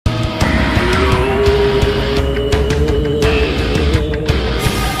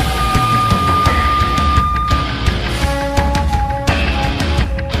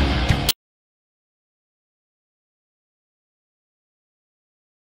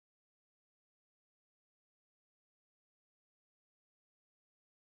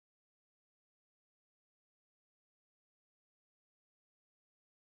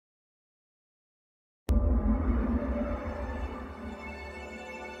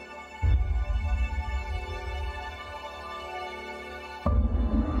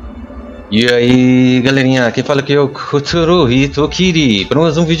E aí galerinha, quem fala aqui é o Kotoro e Tokiri para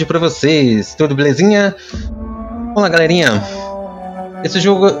mais um vídeo para vocês, tudo belezinha? Vamos lá galerinha, esse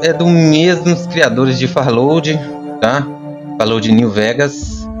jogo é do mesmos criadores de Farload, tá? Farload New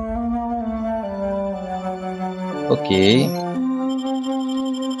Vegas. Ok.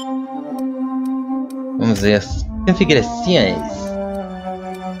 Vamos ver as configurações.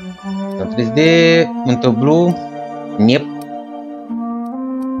 Então, 3D, muito blue, Nep.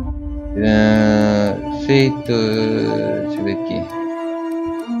 Feito, deixa eu ver aqui.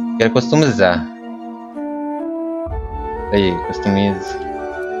 Quero customizar. Aí, customize.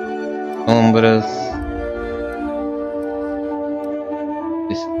 Sombras.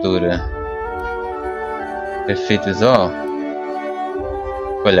 Textura. Efeito visual.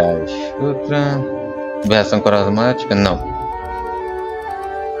 Colagem. Outra. Aberração cromática? Não.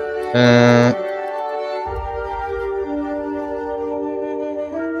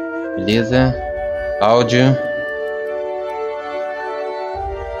 Beleza. Áudio.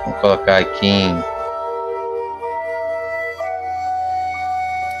 Vou colocar aqui em.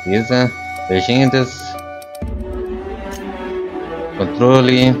 Beleza. Legendas.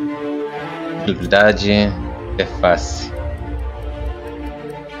 Controle. Habilidade. Interface.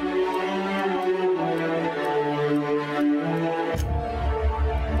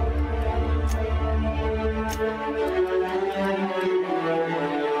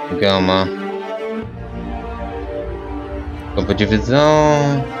 Gama. Campo de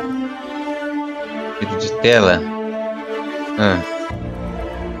visão. Vídeo de tela.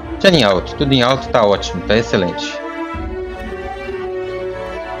 Já em alto. Tudo em alto tá ótimo. Tá excelente.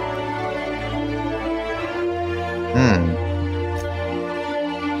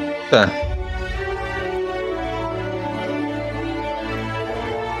 Tá.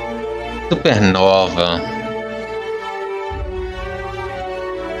 Supernova.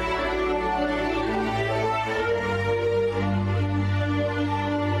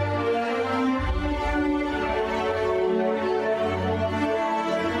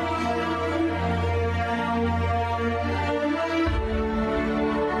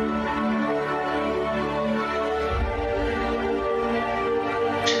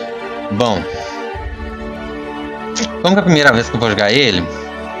 Bom, como que é a primeira vez que eu vou jogar ele,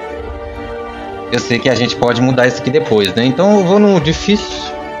 eu sei que a gente pode mudar isso aqui depois, né? Então eu vou no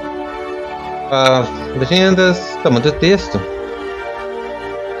difícil, legendas, tamanho do texto,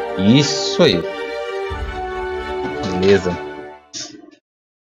 isso aí, beleza.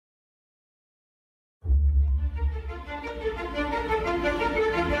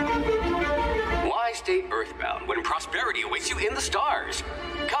 Why stay earthbound when prosperity awaits you in the stars?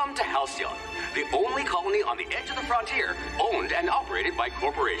 Come to Halcyon, the only colony on the edge of the frontier, owned and operated by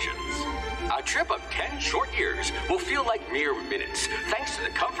corporations. A trip of 10 short years will feel like mere minutes, thanks to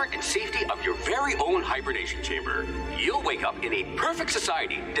the comfort and safety of your very own hibernation chamber. You'll wake up in a perfect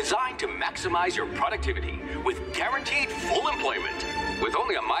society designed to maximize your productivity, with guaranteed full employment. With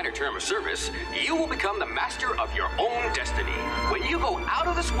only a minor term of service, you will become the master of your own destiny when you go out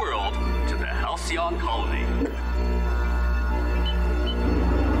of this world to the Halcyon colony.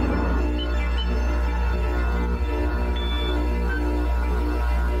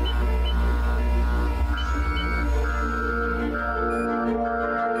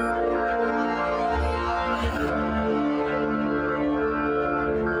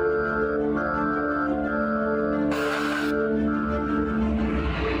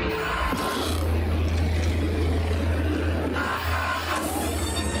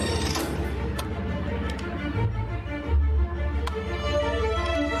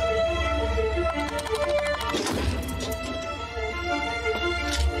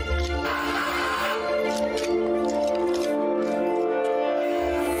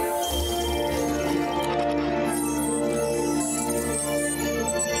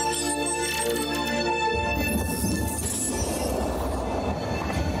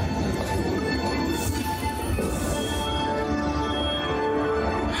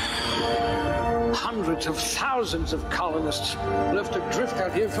 Hundreds of thousands of colonists left adrift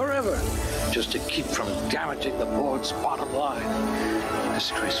out here forever, just to keep from damaging the board's bottom line.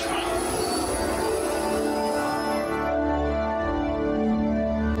 Disgraceful.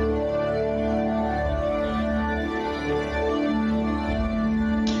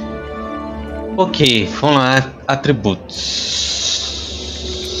 Ok, vamos lá, atributos.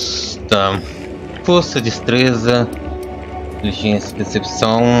 Tá. Força, destreza, inteligência,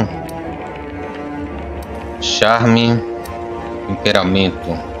 percepção, charme,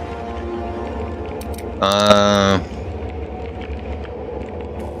 temperamento.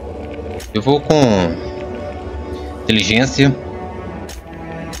 Eu vou com inteligência.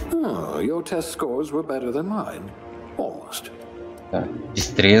 your test scores were better than mine. Almost. Tá.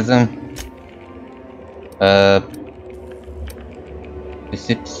 Destreza.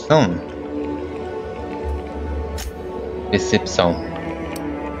 Percepção. Percepção.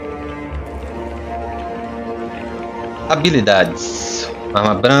 Habilidades.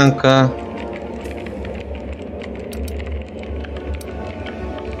 Arma branca.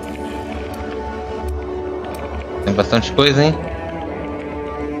 Tem bastante coisa, hein?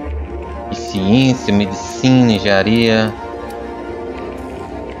 Ciência, medicina, engenharia.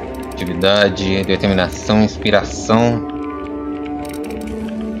 Atividade, determinação, inspiração.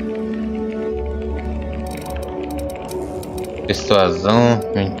 Persuasão,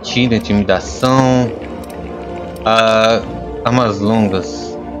 mentira, intimidação. Armas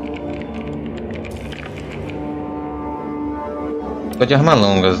longas. Pode armas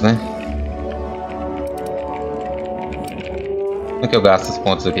longas, né? Como é que eu gasto os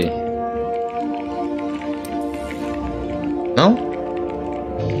pontos aqui? Não?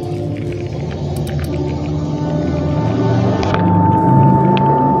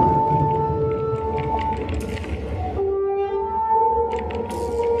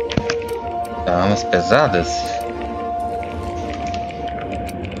 Tá, armas pesadas?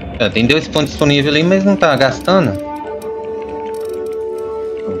 Tem 2 pontos disponíveis ali, mas não tá gastando.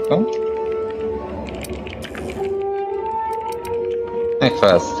 Então, como é que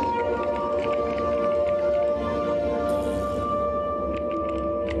faz?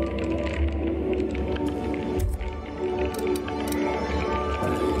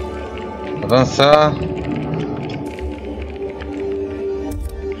 Avançar.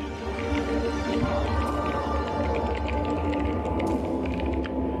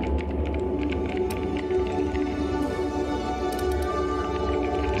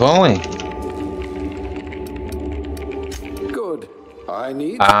 Bom, hein? Good. I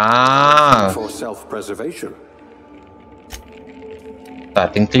need for self-preservation. Tá,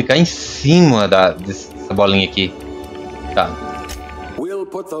 tem que clicar em cima dessa bolinha aqui. Tá. We'll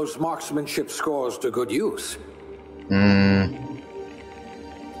put those marksmanship scores to good use.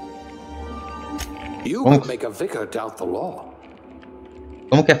 You could make a vicar doubt the law.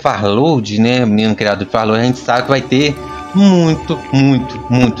 Como que é Farload, né? Menino criado de Farload, a gente sabe que vai ter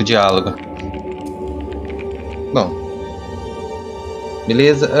muito diálogo. Bom,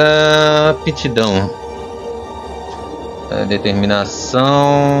 beleza. Aptidão,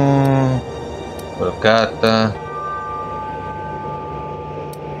 determinação, procata,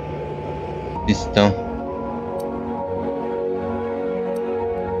 pistão.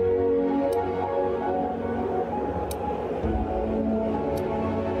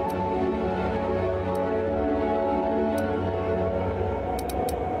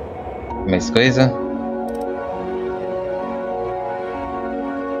 Mais coisa?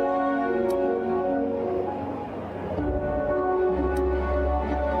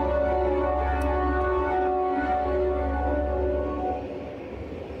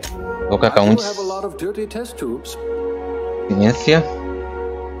 Vou colocar um de ciência.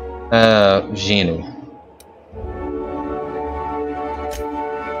 Gênero.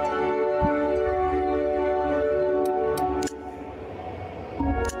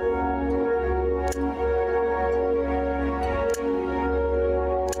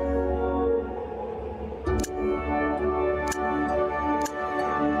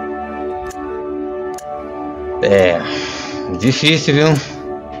 Difícil, viu?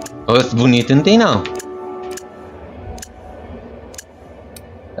 Rosto bonito não tem, não.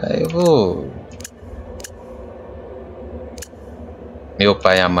 Aí eu vou... Meu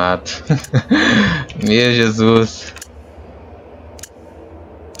pai amado. Meu Jesus.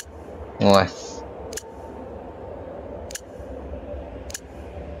 Nossa.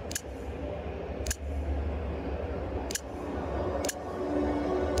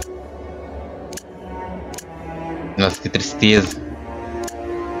 Nossa, que tristeza.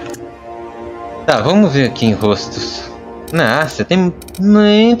 Tá, vamos ver aqui em rostos. Nossa, tem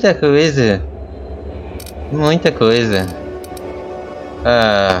muita coisa. Muita coisa.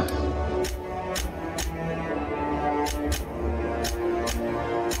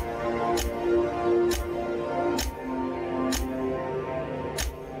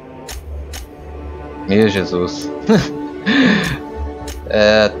 Meu Jesus.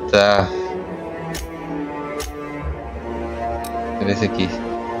 Tá. Deixa eu ver esse aqui.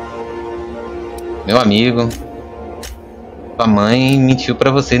 Meu amigo. Sua mãe mentiu pra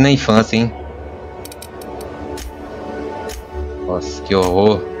você na infância, hein? Nossa, que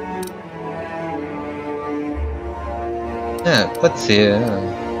horror. Pode ser.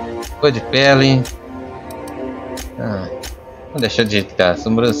 Cor de pele. Vou deixar de editar a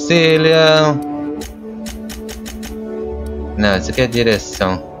sobrancelha. Não, isso aqui é a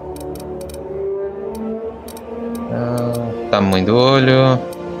direção. Tamanho do olho,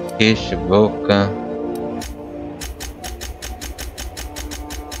 queixo, boca.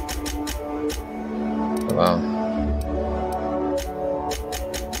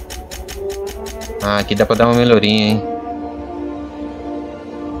 Ah, aqui dá pra dar uma melhoria, hein?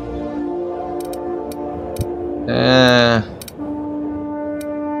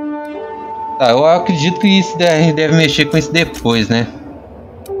 Tá, eu acredito que isso deve mexer com isso depois, né?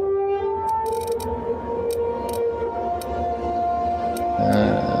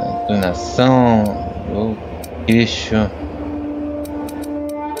 Inclinação, o queixo.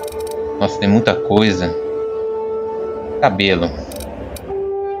 Nossa, tem muita coisa. Cabelo.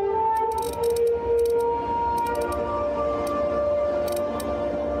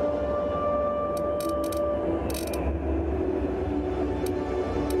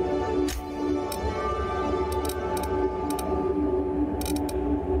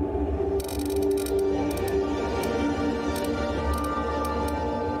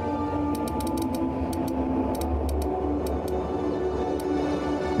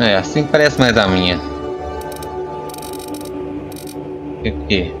 É, assim parece mais a minha. O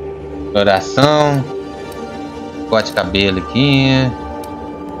que? Coloração. Corte de cabelo aqui.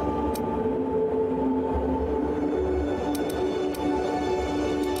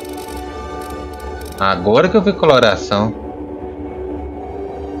 Agora que eu vi coloração.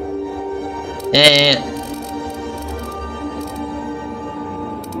 É.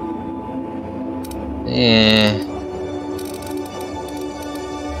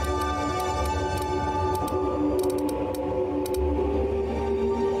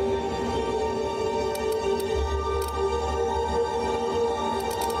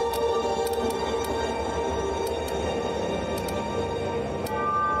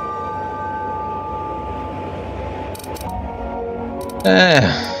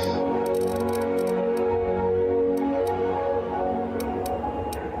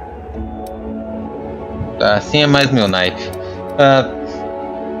 Assim é mais meu naipe.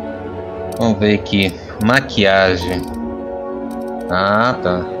 Vamos ver aqui. Maquiagem. Ah,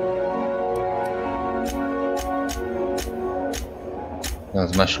 tá. Tem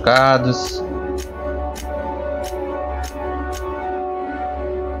uns machucados.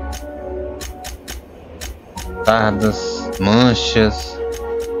 Tardas, manchas.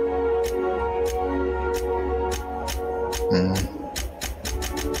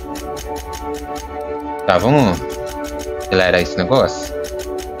 Tá, vamos acelerar esse negócio.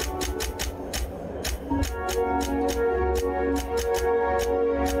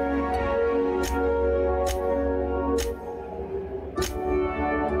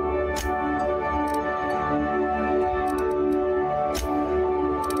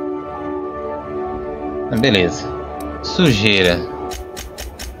 Beleza. Sujeira.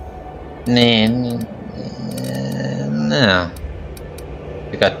 Não.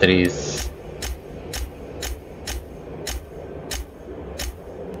 Cicatriz.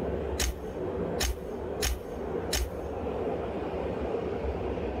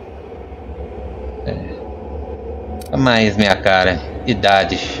 Mais minha cara.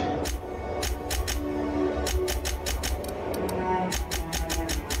 Idade.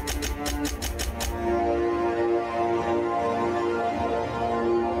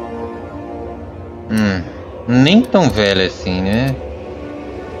 Nem tão velho assim, né?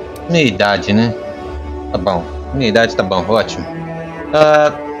 Minha idade, né? Tá bom. Minha idade tá bom, ótimo.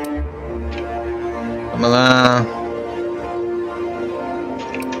 Vamos lá.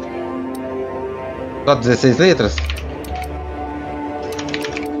 Só 16 letras?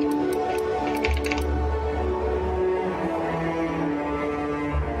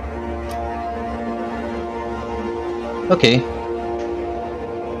 Ok.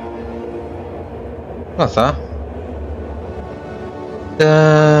 Passar.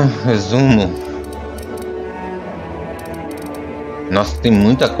 Resumo. Nossa, tem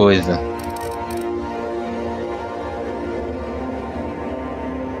muita coisa.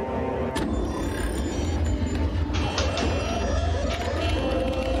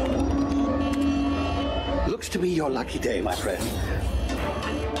 Looks to be your lucky day, my friend.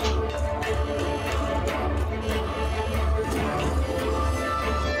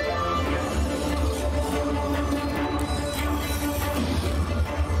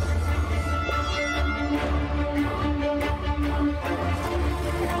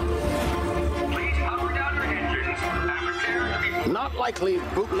 Not likely,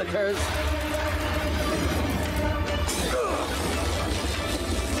 bootlickers.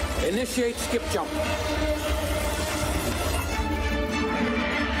 Initiate skip jump.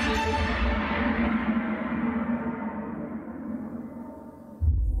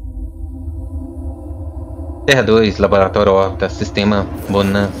 Terra 2, Laboratório Órbita, Sistema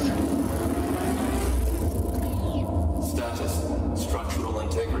Bonança.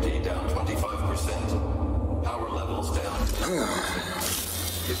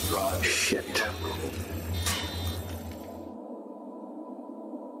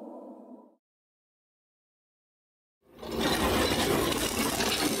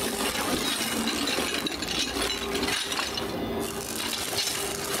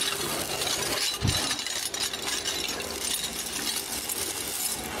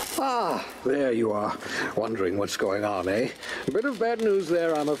 Ah, there you are. Wondering what's going on, eh? A bit of bad news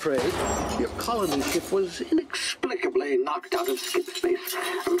there, I'm afraid. Your colony ship was inexplicably knocked out of skip space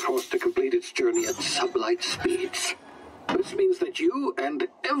and forced to complete its journey at sublight speeds. This means that you and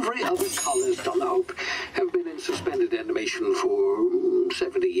every other colonist on the Hope have been in suspended animation for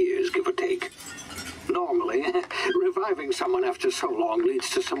 70 years, give or take. Normally, reviving someone after so long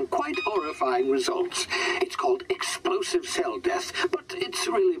leads to some quite horrifying results. It's called explosive cell death, but it's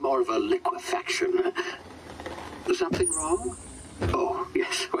really more of a liquefaction. Something wrong? Oh,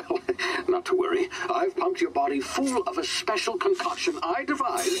 yes, well, not to worry. I've pumped your body full of a special concoction I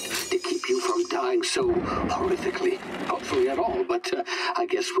devised to keep you from dying so horrifically. Hopefully at all, but I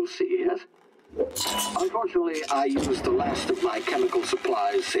guess we'll see, yes? Unfortunately, I used the last of my chemical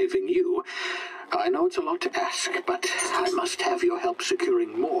supplies saving you. I know it's a lot to ask, but I must have your help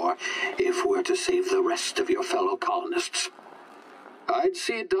securing more if we're to save the rest of your fellow colonists. I'd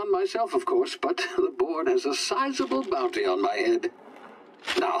see it done myself, of course, but the board has a sizable bounty on my head.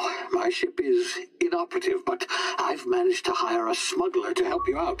 Now, my ship is inoperative, but I've managed to hire a smuggler to help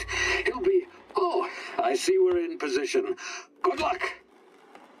you out. He'll be... Oh, I see we're in position. Good luck!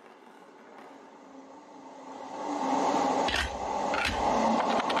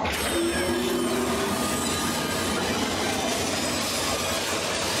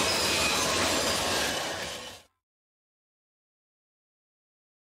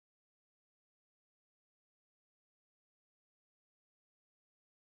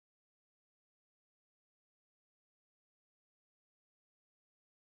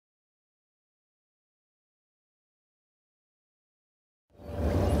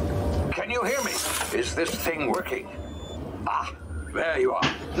 Can you hear me? Is this thing working? Ah, there you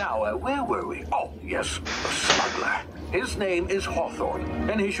are. Now, where were we? Oh, yes, the smuggler. His name is Hawthorne,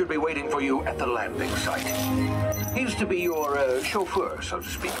 and he should be waiting for you at the landing site. He's to be your chauffeur, so to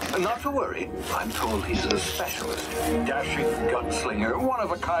speak. Not to worry. I'm told he's a specialist. Dashing gunslinger,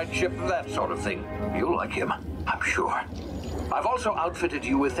 one-of-a-kind ship, that sort of thing. You'll like him, I'm sure. I've also outfitted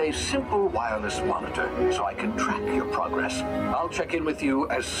you with a simple wireless monitor, so I can track your progress. I'll check in with you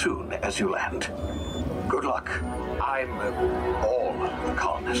as soon as you land. Good luck. All the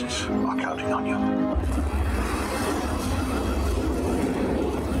colonists are counting on you.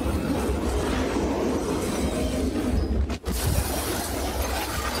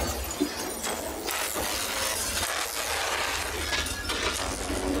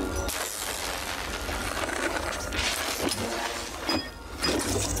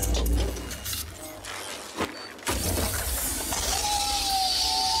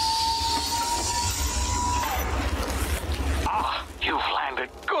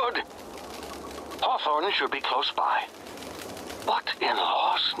 Should be close by. What in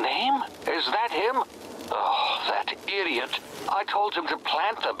law's name? Is that him? Oh, that idiot. I told him to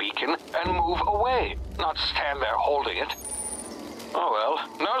plant the beacon and move away, not stand there holding it. Oh well,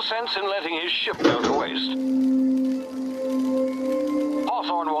 no sense in letting his ship go to waste.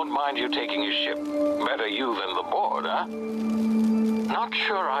 Hawthorne won't mind you taking his ship. Better you than the board, huh? Not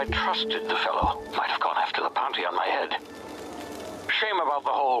sure I trusted the fellow. Might have gone after the bounty on my head. Shame about the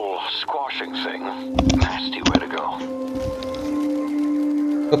whole squashing thing. Nasty way to go.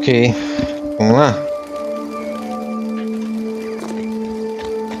 Ok, vamos lá.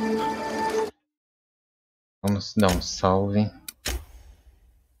 Vamos dar um salve.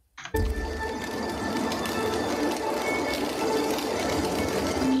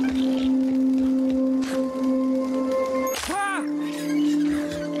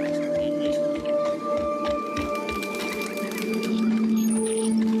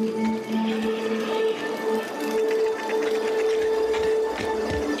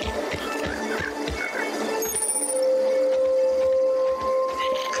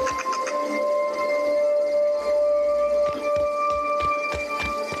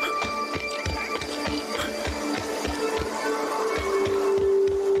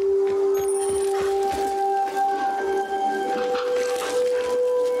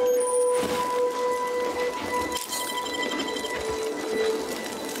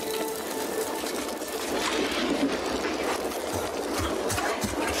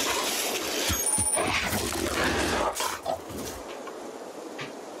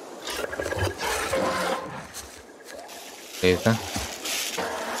 Eita.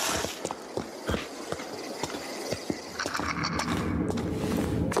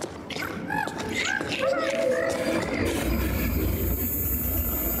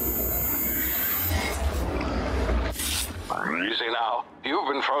 Easy now. You've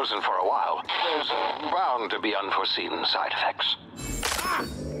been frozen for a while. There's bound to be unforeseen side effects.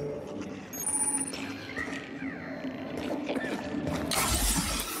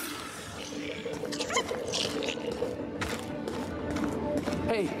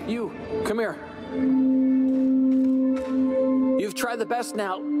 Hey, you, come here. You've tried the best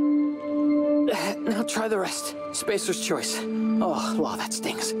now. Now try the rest. Spacer's choice. Oh, wow, that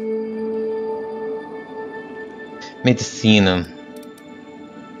stings. Medicina.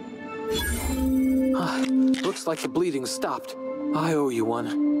 Looks like the bleeding stopped. I owe you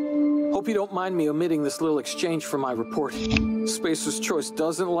one. Hope you don't mind me omitting this little exchange from my report. Spacer's choice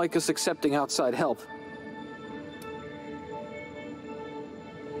doesn't like us accepting outside help.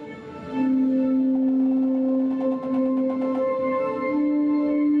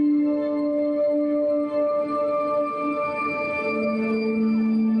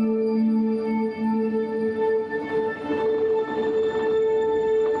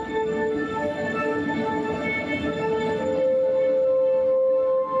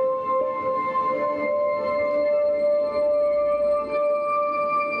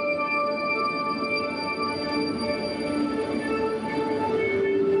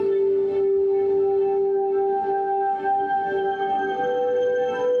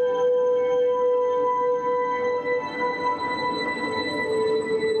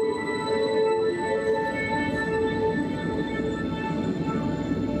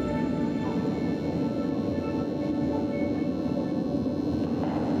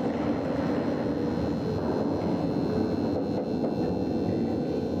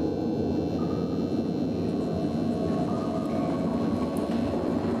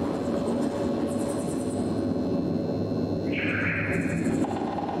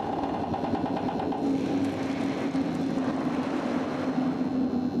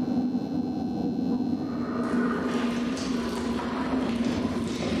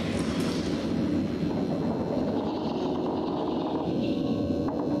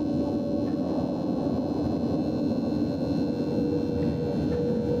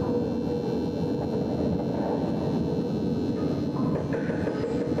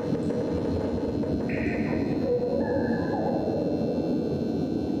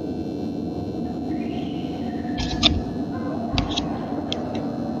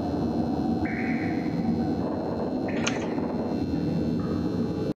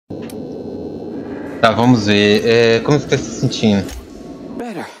 Tá, vamos ver. Como você tá se sentindo?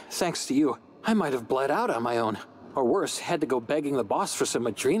 Better, thanks to you. I might have bled out on my own. Or worse, had to go begging the boss for some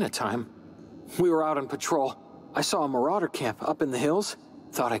Adrena time. We were out on patrol. I saw a marauder camp up in the hills.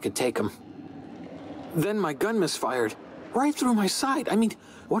 Thought I could take him. Then my gun misfired. Right through my side. I mean,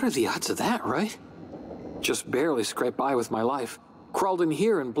 what are the odds of that, right? Just barely scraped by with my life. Crawled in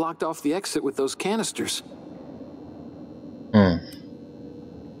here and blocked off the exit with those canisters.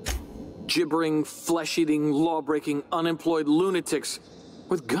 Gibbering, flesh-eating, law-breaking, unemployed lunatics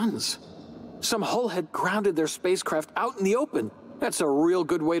with guns. Some hullhead grounded their spacecraft out in the open. That's a real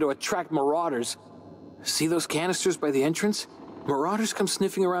good way to attract marauders. See those canisters by the entrance? Marauders come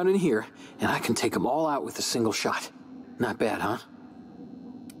sniffing around in here, and I can take them all out with a single shot. Not bad, huh?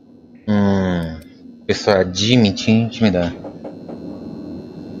 Persuadir, intimidar.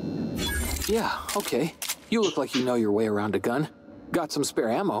 Yeah, okay. You look like you know your way around a gun. Got some spare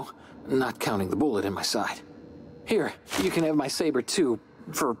ammo, not counting the bullet in my side. Here, you can have my saber too,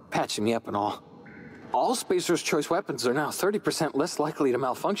 for patching me up and all. All Spacer's choice weapons are now 30% less likely to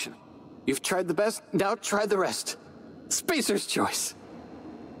malfunction. You've tried the best, now try the rest. Spacer's choice.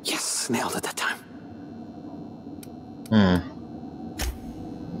 Yes, nailed it that time.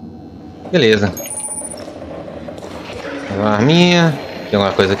 Beleza. Uma arminha. Tem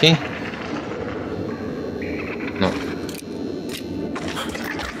alguma coisa aqui? Não.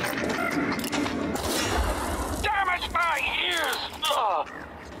 Damage my ears!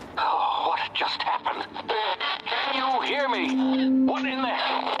 Oh, what just happened? Can you hear me? What in the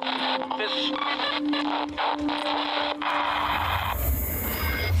hell? This...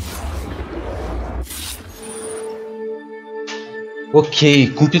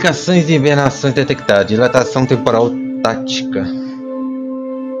 Ok, complicações de hibernações detectadas. Dilatação temporal tática.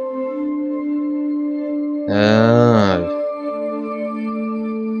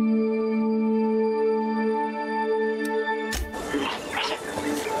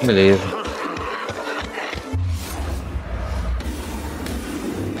 Beleza.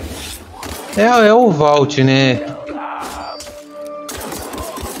 É o Vault, né?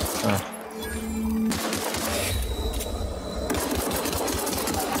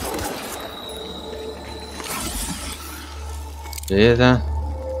 Beleza.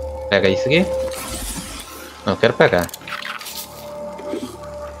 Pega isso aqui. Não, quero pegar.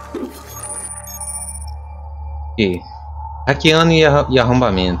 Aqui. Hackeando e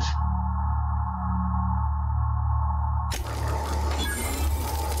arrombamento.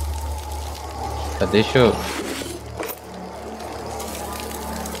 Tá, deixa eu...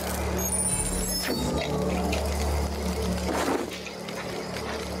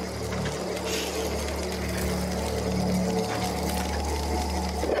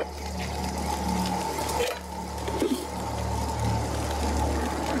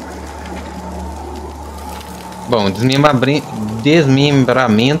 Bom,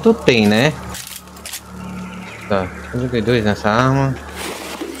 desmembramento tem, né? Tá, eu joguei 2 nessa arma.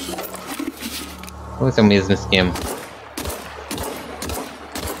 Vamos ver se é o mesmo esquema.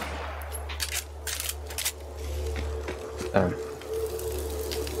 Tá.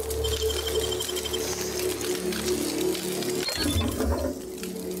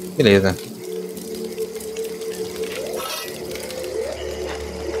 Beleza.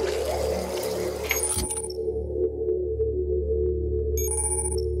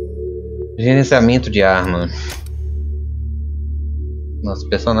 Gerenciamento de arma. Nosso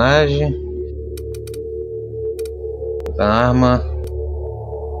personagem. Arma.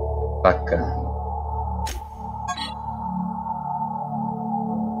 Faca.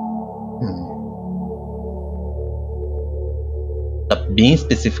 Tá bem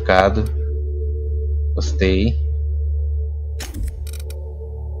especificado. Gostei.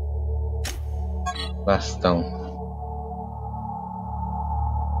 Bastão.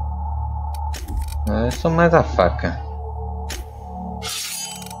 É só mais a faca.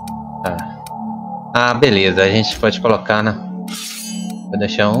 Tá. Ah, beleza. A gente pode colocar na... Vou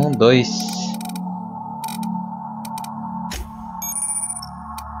deixar 1, 2.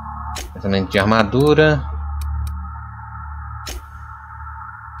 Pensamento de armadura.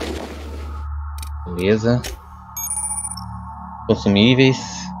 Beleza. Consumíveis.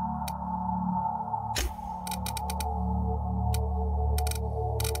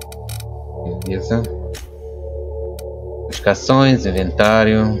 Beleza. Indicações,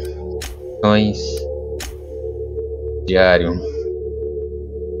 inventário, ações, diário.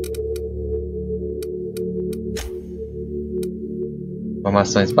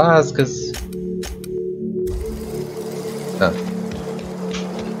 Informações básicas. Tá.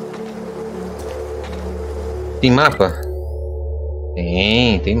 Tem mapa?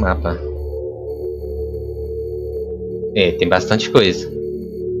 Tem mapa. É, tem bastante coisa.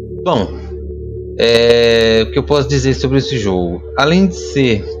 Bom, o que eu posso dizer sobre esse jogo? Além de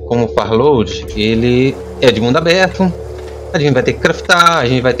ser como Farload, ele é de mundo aberto. A gente vai ter que craftar, a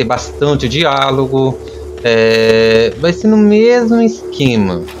gente vai ter bastante diálogo. Vai ser no mesmo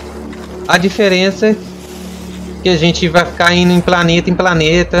esquema. A diferença é que a gente vai ficar indo em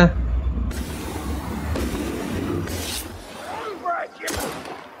planeta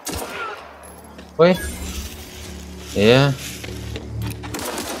Oi? É.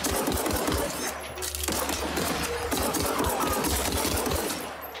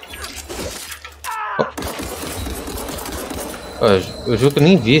 Eu juro que eu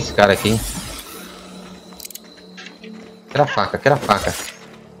nem vi esse cara aqui. Quero a faca, quero a faca.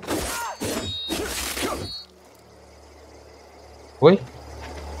 Oi?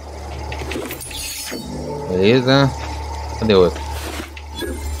 Beleza. Cadê o outro?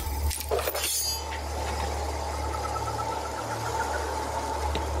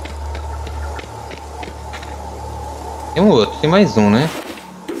 Tem um outro, tem mais um, né?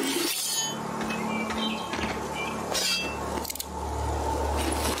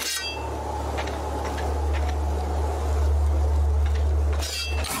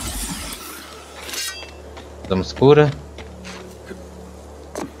 Damos cura.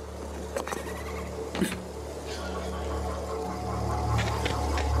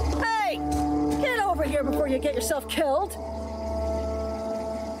 Hey! Get over here before you get yourself killed.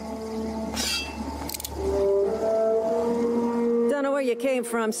 Don't know where you came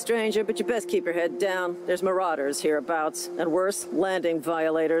from, stranger, but you best keep your head down. There's marauders hereabouts, and worse, landing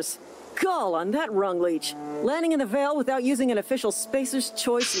violators. Gall on that rung leech. Landing in the Vale without using an official Spacer's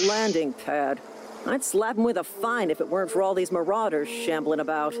Choice landing pad. I'd slap him with a fine if it weren't for all these marauders shambling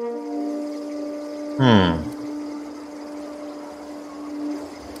about.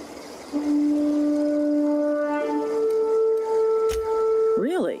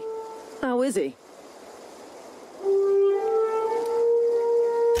 Really? How is he?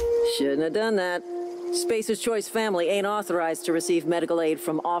 Shouldn't have done that. Spacer's Choice family ain't authorized to receive medical aid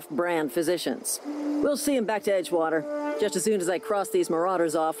from off-brand physicians. We'll see him back to Edgewater. Just as soon as I cross these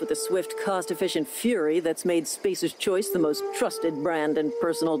marauders off with the swift, cost-efficient fury that's made Spacer's Choice the most trusted brand in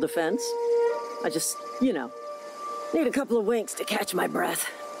personal defense, I just, you know, need a couple of winks to catch my breath.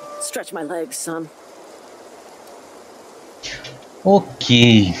 Stretch my legs, son.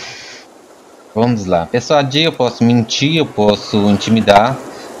 Ok. Vamos lá. Persuadir, eu posso mentir, eu posso intimidar.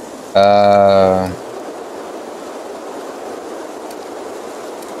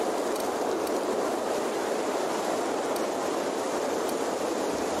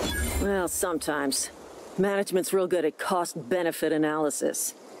 Well, sometimes. Management's real good at cost-benefit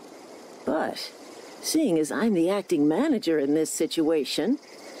analysis. But, seeing as I'm the acting manager in this situation,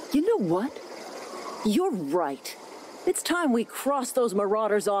 you know what? You're right. It's time we cross those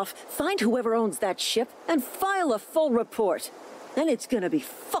marauders off, find whoever owns that ship, and file a full report. Then it's gonna be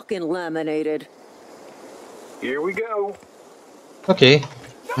fucking laminated. Here we go. Ok.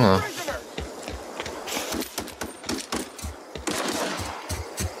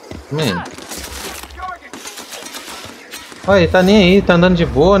 Olha, ele tá nem aí, tá andando de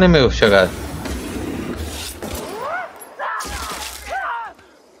boa, né, meu chegado?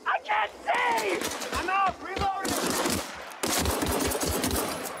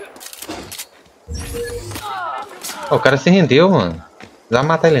 Oh, o cara se rendeu, mano. Não vai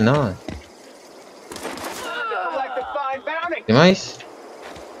matar ele não, mano. Tem mais?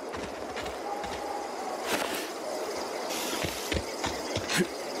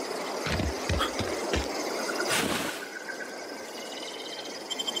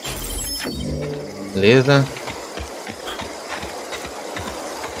 Beleza.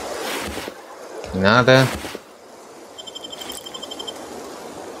 Nada.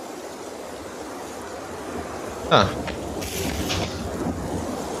 Ah.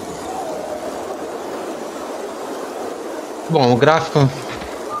 Bom, o gráfico.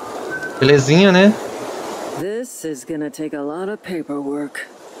 Belezinha, né? This is gonna take a lot of paperwork.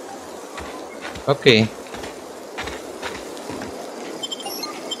 Ok.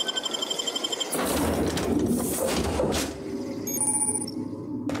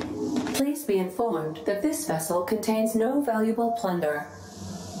 Please be informed that this vessel contains no valuable plunder.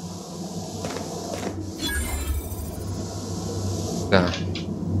 Tá.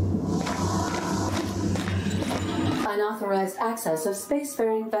 Unauthorized access of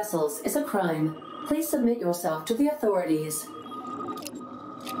spacefaring vessels is a crime. Please submit yourself to the authorities.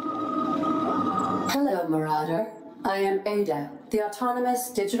 Hello, Marauder. I am Ada, the autonomous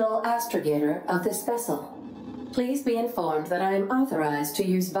digital astrogator of this vessel. Please be informed that I am authorized to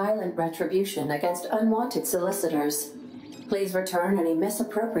use violent retribution against unwanted solicitors. Please return any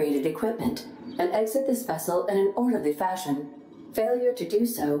misappropriated equipment and exit this vessel in an orderly fashion. Failure to do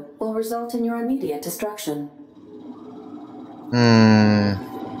so will result in your immediate destruction.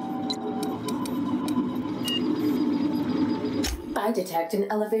 I detect an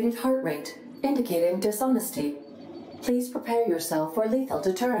elevated heart rate, indicating dishonesty. Please prepare yourself for lethal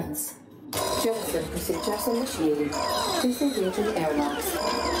deterrence. Jettison procedures initiated. Please engage in airlocks.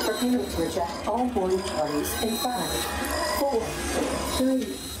 Preparing to eject all boarding parties in 5, 4, 3,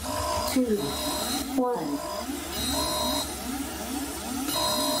 2, 1.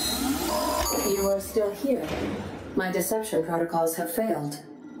 You are still here. My deception protocols have failed.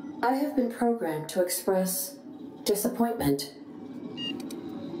 I have been programmed to express disappointment.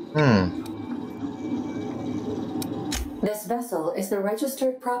 This vessel is the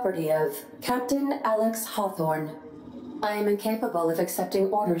registered property of Captain Alex Hawthorne. I am incapable of accepting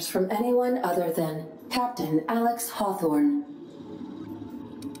orders from anyone other than Captain Alex Hawthorne.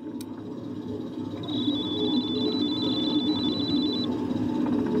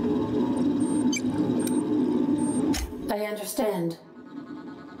 I understand.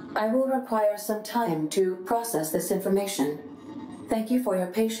 I will require some time to process this information. Thank you for your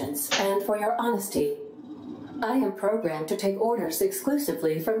patience and for your honesty. I am programmed to take orders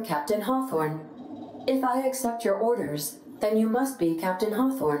exclusively from Captain Hawthorne. If I accept your orders, then you must be Captain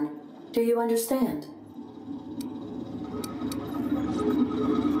Hawthorne. Do you understand?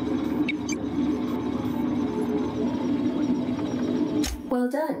 Well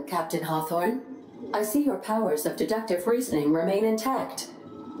done, Captain Hawthorne. I see your powers of deductive reasoning remain intact.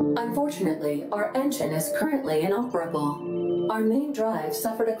 Unfortunately, our engine is currently inoperable. Our main drive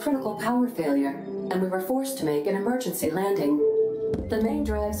suffered a critical power failure, and we were forced to make an emergency landing. The main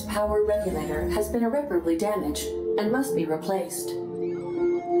drive's power regulator has been irreparably damaged and must be replaced.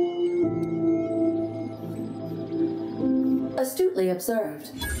 A Astutely observed.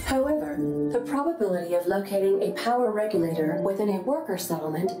 However, the probability of locating a power regulator within a worker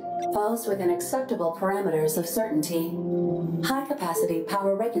settlement falls within acceptable parameters of certainty. High-capacity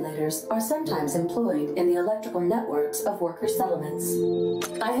power regulators are sometimes employed in the electrical networks of worker settlements.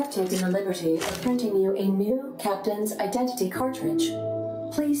 I have taken the liberty of printing you a new Captain's Identity cartridge.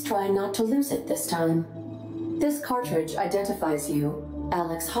 Please try not to lose it this time. This cartridge identifies you,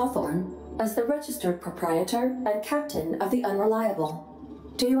 Alex Hawthorne, as the registered proprietor and captain of the Unreliable.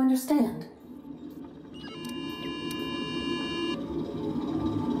 Do you understand?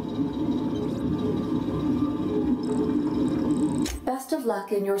 Best of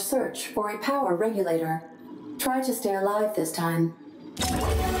luck in your search for a power regulator. Try to stay alive this time.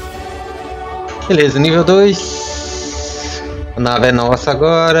 Beleza, nível 2. A nave é nossa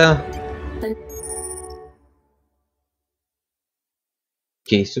agora.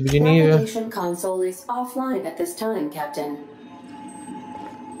 Ok, subir de nível. Navigation console is offline at this time, Captain.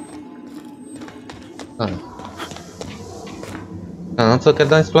 Antes eu quero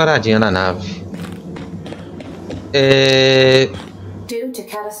dar uma exploradinha na nave. Due to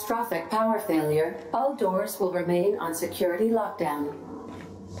catastrophic power failure, all doors will remain on security lockdown.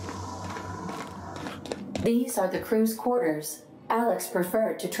 These are the crew's quarters. Alex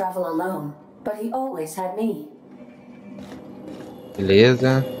preferred to travel alone, but he always had me.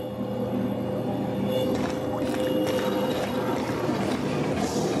 Beleza.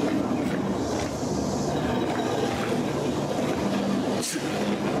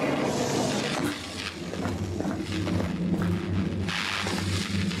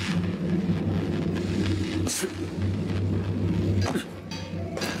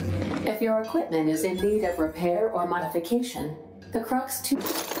 If your equipment is in need of repair or modification, the crux to...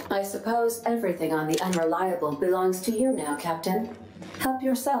 I suppose everything on the Unreliable belongs to you now, Captain. Help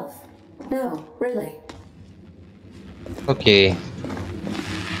yourself. No, really. Ok.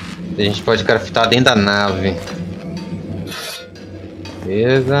 A gente pode craftar dentro da nave.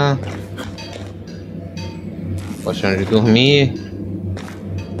 Beleza. Colchão de dormir.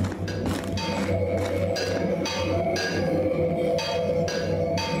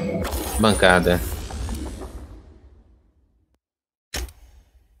 Bancada.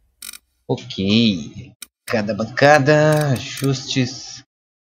 Ok. Cada bancada. Ajustes.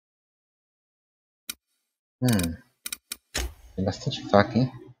 Tem bastante faca,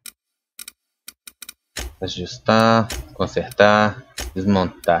 hein? Ajustar. Consertar.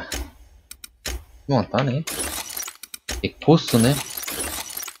 Desmontar. Desmontar, né? Recurso, né?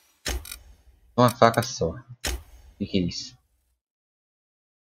 Uma faca só. O que é isso?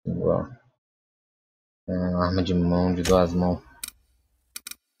 Igual. Uma arma de mão, de 2 mãos.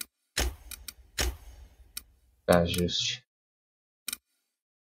 Ajuste.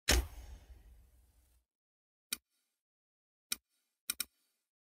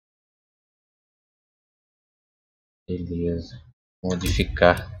 Beleza.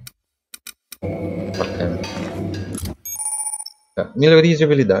 Modificar. Bacana. Tá. Melhorias de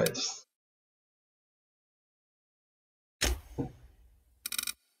habilidades.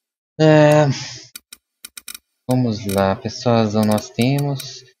 Vamos lá. Persuasão nós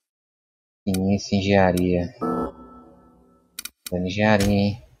temos. Início engenharia. Engenharia,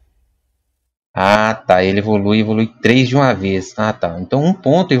 hein? Ah, tá. Ele evolui 3 de uma vez. Ah, tá. Então 1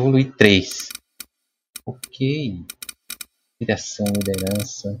 ponto evolui 3. Ok. Direção,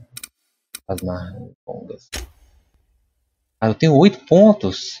 liderança. As marcas. Ah, eu tenho 8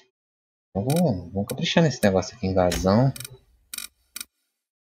 pontos. Então vamos caprichar nesse negócio aqui. Invasão.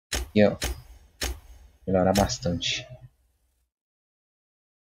 Aqui, ó. Melhorar bastante.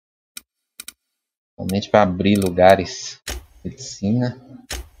 Somente para abrir lugares. Medicina.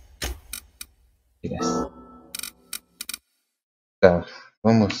 Tá,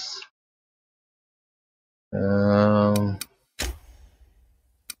 vamos.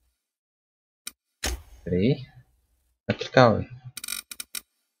 Peraí. Vai clicar, ué.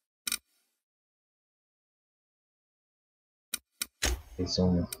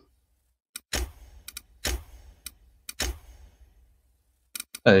 Resumo.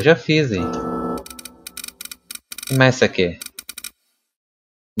 Ah, eu já fiz aí. O que mais você quer? O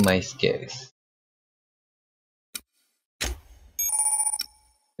que mais queres?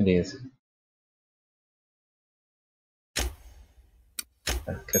 Beleza.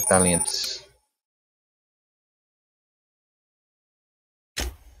 Aqui é talentos.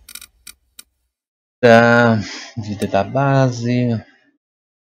 Tá. Vida da base.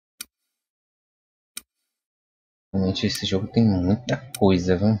 Realmente esse jogo tem muita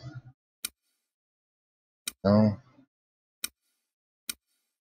coisa, viu? Então.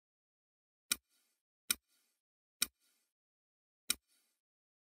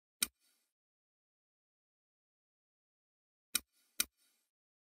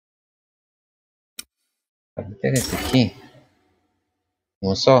 Vou pegar esse aqui.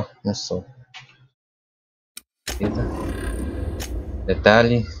 Um só? Um só. Beleza.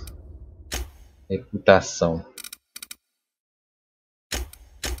 Detalhe. Reputação.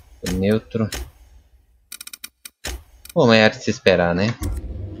 Neutro. Bom, mas era de se esperar, né?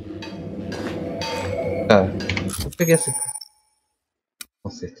 Tá. Vou pegar esse aqui.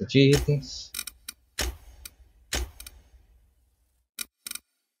 Conserto de itens.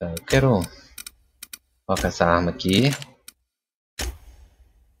 Tá, eu quero colocar essa arma aqui.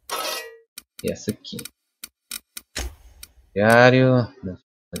 E essa aqui. Diário.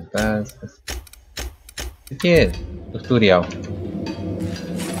 Básicas. Isso aqui é tutorial.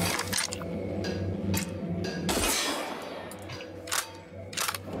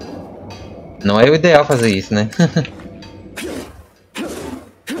 Não é o ideal fazer isso, né?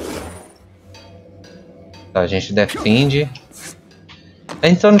 Tá, a gente defende. A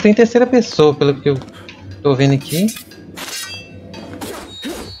gente só não tem terceira pessoa, pelo que eu tô vendo aqui.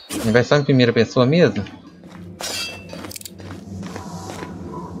 Vai só em primeira pessoa mesmo?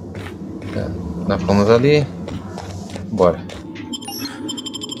 Tá, nós fomos ali. Bora.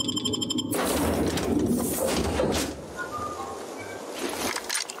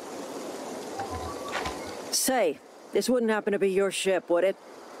 Say, this wouldn't happen to be your ship, would it?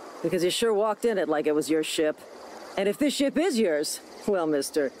 Because you sure walked in it like it was your ship. And if this ship is yours, well,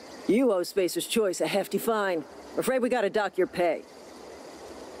 mister, you owe Spacer's Choice a hefty fine. Afraid we gotta dock your pay.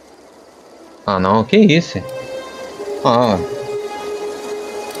 Ah, não, que isso? Ah.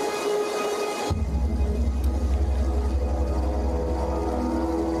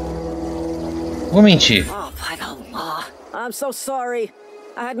 Vou mentir. Oh, by the law. I'm so sorry.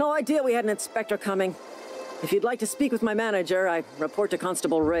 I had no idea we had an inspector coming. If you'd like to speak with my manager, I report to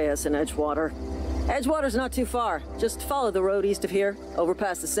Constable Reyes in Edgewater. Edgewater's not too far. Just follow the road east of here, over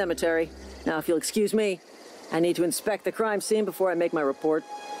past the cemetery. Now, if you'll excuse me, I need to inspect the crime scene before I make my report.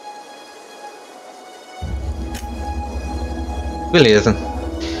 Beleza.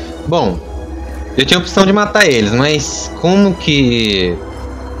 Bom, eu tinha a opção de matar eles, mas como que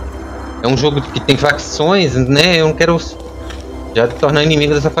é um jogo que tem facções, né? Eu não quero já tornar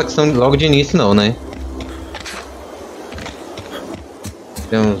inimigo dessa facção logo de início, não, né?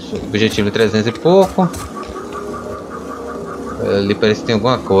 Temos objetivo de 300 e pouco. Ali parece que tem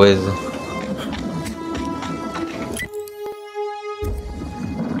alguma coisa.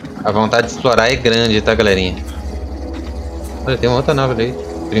 A vontade de explorar é grande, tá, galerinha? Olha, tem uma outra nave ali.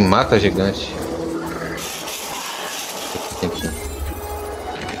 Primata gigante. Aqui.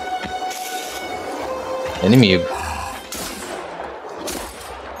 É inimigo.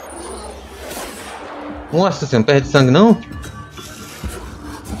 Nossa, você não perde sangue, não?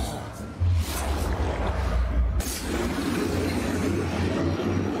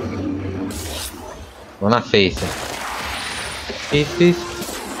 Vou na face. Face.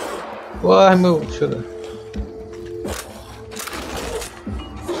 Uai, meu. Deixa eu ver.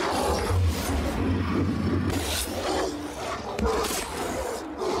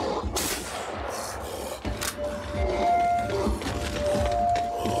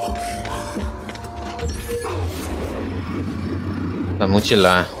 Pra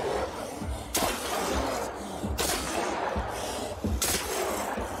mutilar.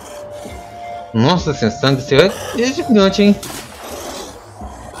 Nossa, sem sangue, seu é gigante, hein?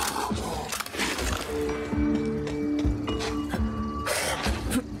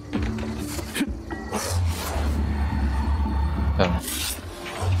 Tá.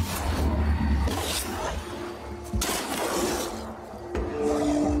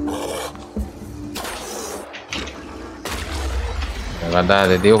 Vai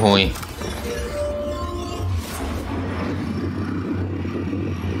dar, deu ruim.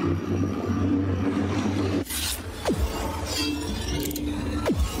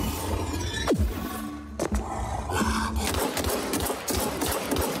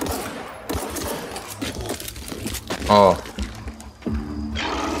 Ó.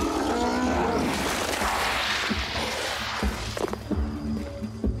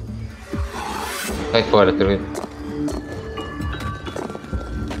 Sai fora, tá vendo?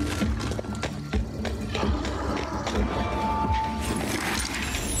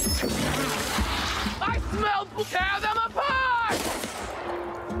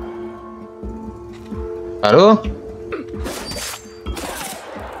 Parou?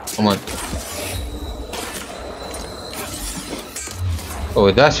 Comando.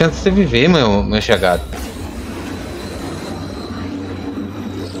 Pô, dá a chance de você viver, meu chegado.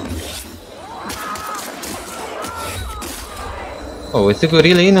 Pô, esse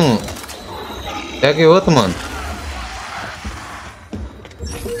gorila aí não... Pega outro, mano.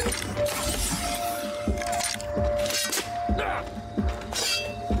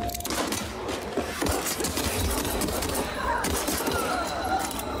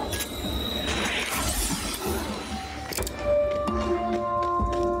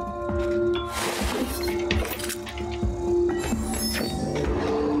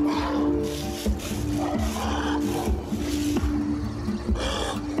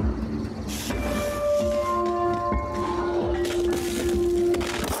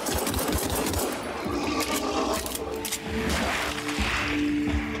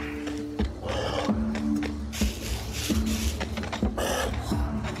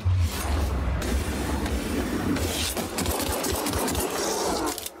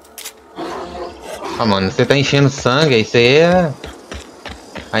 Ah, mano, você tá enchendo sangue, isso aí é...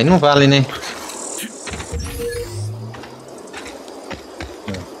 Aí não vale, né?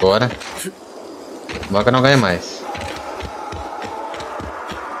 Bora. Bora que eu não ganho mais.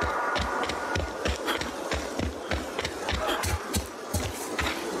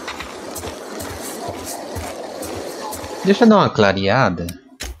 Deixa eu dar uma clareada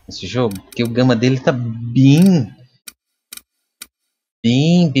nesse jogo, porque o gama dele tá bem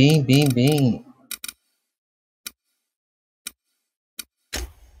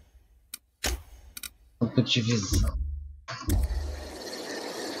campo de visão.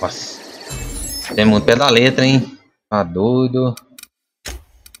 Nossa, tem muito pé da letra, hein? Tá doido.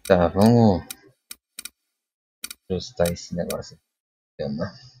 Tá, vamos ajustar esse negócio aqui,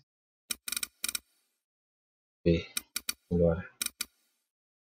 né? Ver agora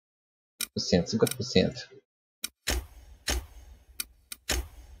 50%.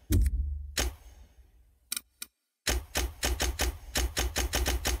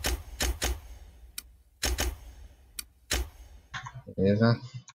 Beleza.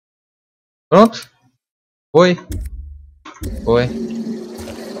 Pronto? Foi.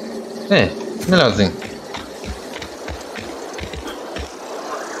 É, melhorzinho.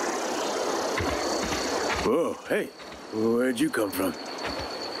 Whoa, hey, where'd you come from?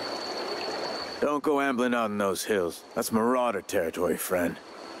 Don't go ambling out in those hills. That's marauder territory, friend.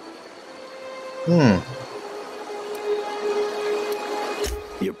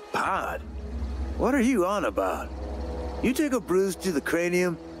 Your pod? What are you on about? You take a bruise to the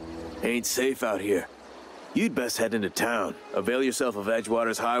cranium? Ain't safe out here. You'd best head into town. Avail yourself of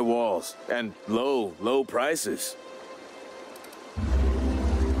Edgewater's high walls and low prices.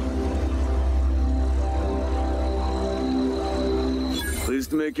 Pleased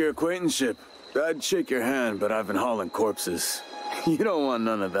to make your acquaintanceship. I'd shake your hand, but I've been hauling corpses. You don't want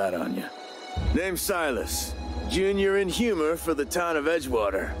none of that on you. Name's Silas. Junior in humor for the town of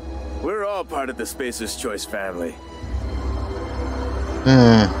Edgewater. We're all part of the Spacer's Choice family.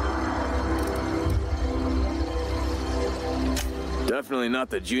 Definitely not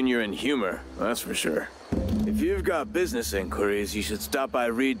the junior in humor, that's for sure. If you've got business inquiries, you should stop by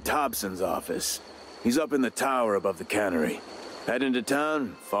Reed Thompson's office. He's up in the tower above the cannery. Head into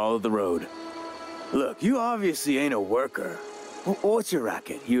town, follow the road. Look, you obviously ain't a worker. What's your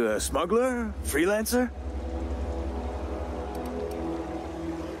racket? You a smuggler? Freelancer?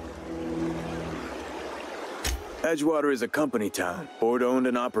 Edgewater is a company town, board-owned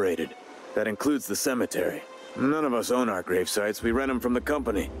and operated. That includes the cemetery. None of us own our grave sites, we rent them from the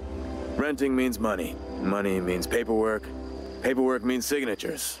company. Renting means money. Money means paperwork. Paperwork means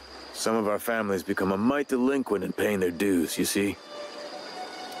signatures. Some of our families become a mite delinquent in paying their dues, you see?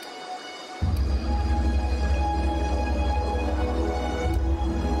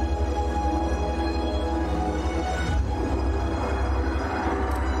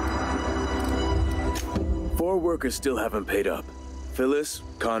 Four workers still haven't paid up. Phyllis,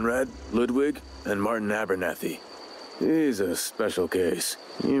 Conrad, Ludwig, and Martin Abernathy. He's a special case.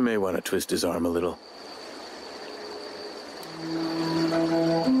 You may want to twist his arm a little.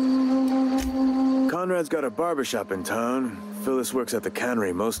 Conrad's got a barbershop in town. Phyllis works at the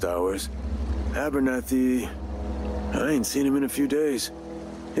cannery most hours. Abernathy... I ain't seen him in a few days.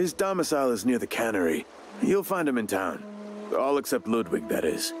 His domicile is near the cannery. You'll find him in town. All except Ludwig, that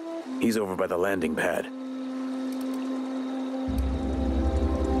is. He's over by the landing pad.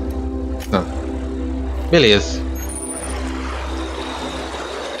 Ah, beleza.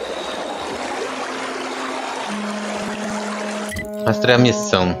 Rastrear a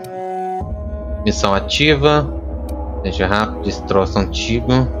missão. Missão ativa. Seja rápido, destroço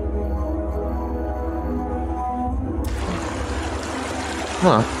antigo.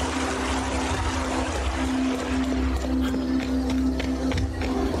 Vamos lá.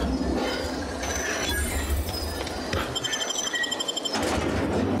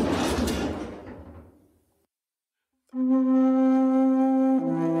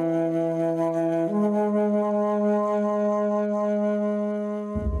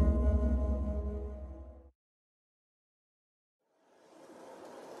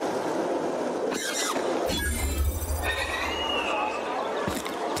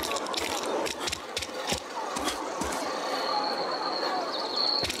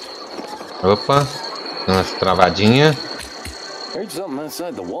 Opa, umas travadinhas. Heard something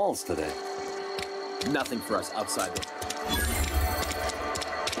outside the walls today. Nothing for us outside them.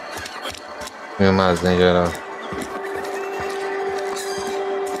 Meu armazém geral.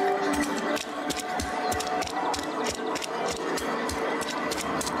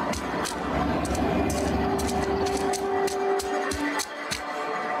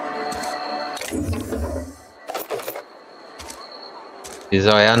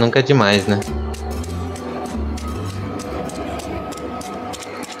 Pisoiar nunca é demais, né?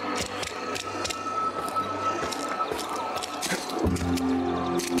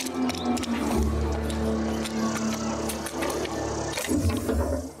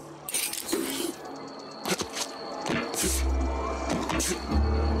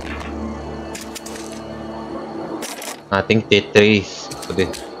 Ah, tem que ter 3 pra poder.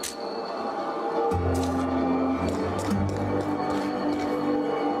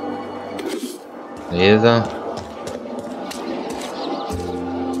 Beleza.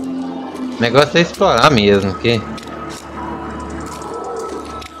 O negócio é explorar mesmo, ok?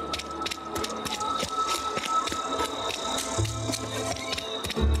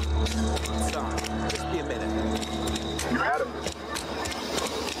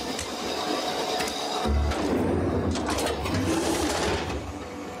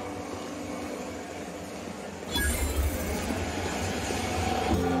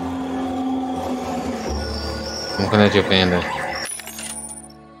 De venda.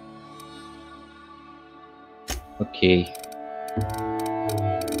 Ok.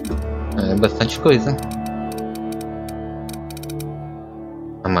 É bastante coisa.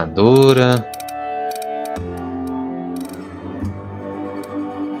 Armadura.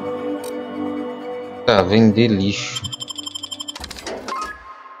 Tá, vender lixo.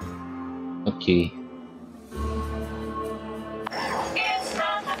 Ok.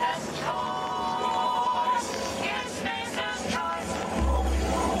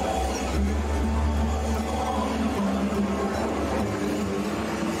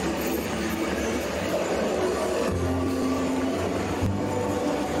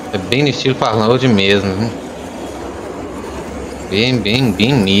 É bem no estilo Farload mesmo, viu?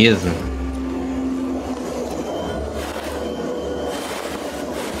 Bem mesmo.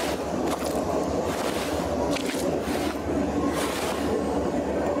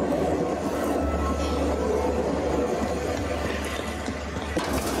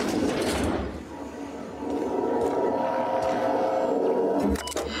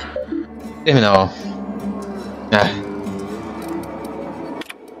 Terminal. Ah.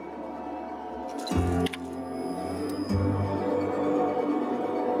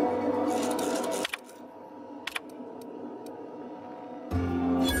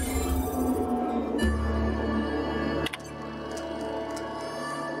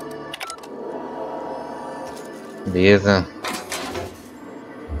 Beleza.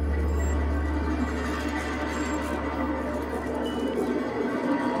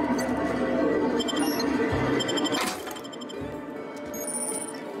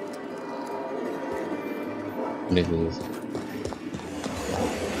 Beleza.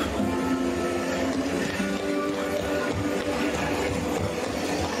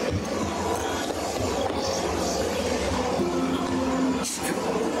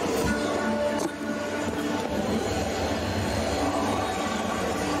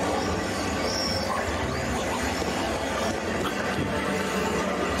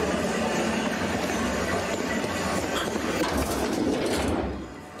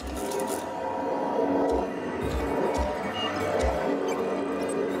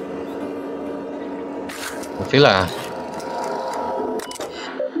 Sei lá.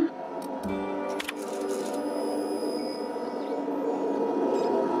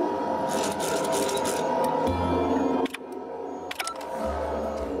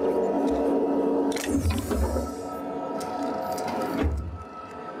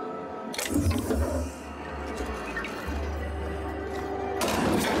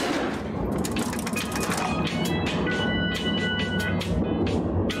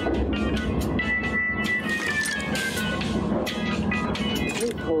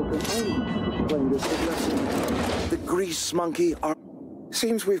 Monkey are...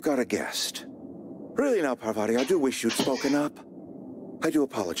 Seems we've got a guest. Really now, Parvati, I do wish you'd spoken up. I do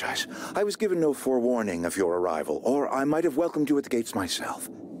apologize. I was given no forewarning of your arrival, or I might have welcomed you at the gates myself.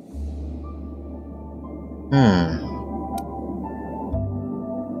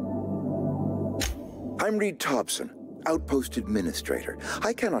 I'm Reed Thompson, Outpost Administrator.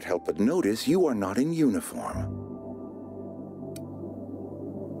 I cannot help but notice you are not in uniform.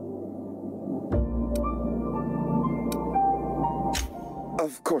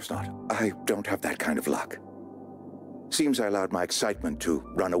 Of course not. I don't have that kind of luck. Seems I allowed my excitement to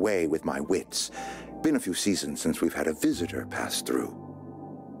run away with my wits. Been a few seasons since we've had a visitor pass through.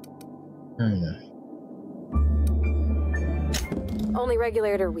 Only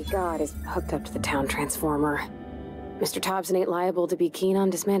regulator we got is hooked up to the town transformer. Mr. Thompson ain't liable to be keen on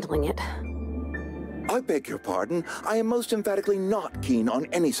dismantling it. I beg your pardon. I am most emphatically not keen on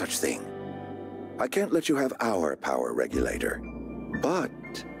any such thing. I can't let you have our power regulator. But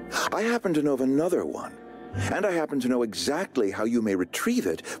I happen to know of another one. And I happen to know exactly how you may retrieve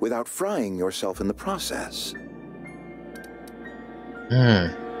it without frying yourself in the process.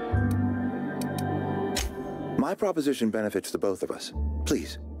 My proposition benefits the both of us.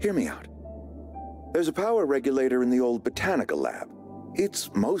 Please, hear me out. There's a power regulator in the old botanical lab. It's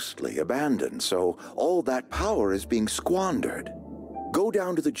mostly abandoned, so all that power is being squandered. Go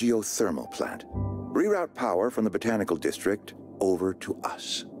down to the geothermal plant. Reroute power from the botanical district over to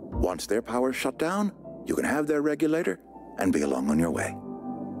us. Once their power's shut down, you can have their regulator and be along on your way.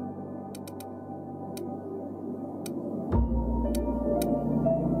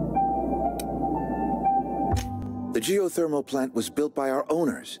 The geothermal plant was built by our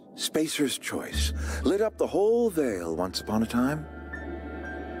owners, Spacer's Choice. Lit up the whole Vale once upon a time.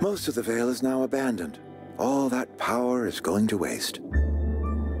 Most of the Vale is now abandoned. All that power is going to waste.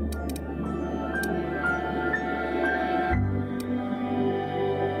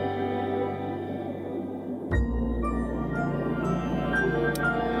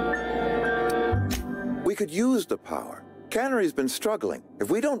 We could use the power. Cannery's been struggling. If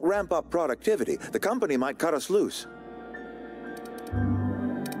we don't ramp up productivity, the company might cut us loose.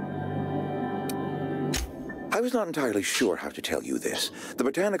 I was not entirely sure how to tell you this. The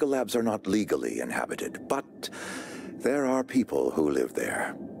botanical labs are not legally inhabited, but there are people who live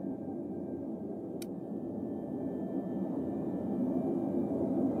there.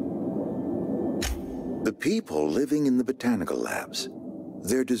 The people living in the botanical labs,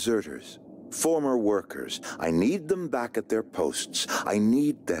 they're deserters. Former workers. I need them back at their posts. I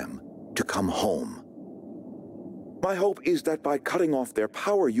need them to come home. My hope is that by cutting off their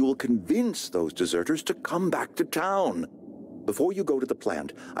power, you will convince those deserters to come back to town. Before you go to the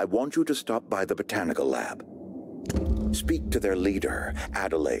plant, I want you to stop by the botanical lab. Speak to their leader,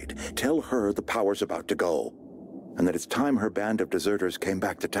 Adelaide. Tell her the power's about to go, and that it's time her band of deserters came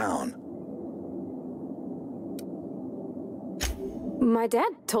back to town. My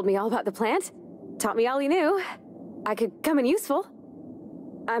dad told me all about the plant. Taught me all he knew. I could come in useful.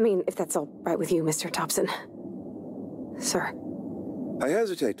 I mean, if that's all right with you, Mr. Thompson. Sir. I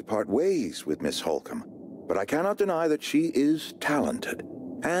hesitate to part ways with Miss Holcomb, but I cannot deny that she is talented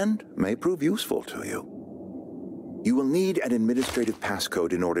and may prove useful to you. You will need an administrative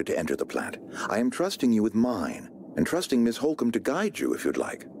passcode in order to enter the plant. I am trusting you with mine, and trusting Miss Holcomb to guide you if you'd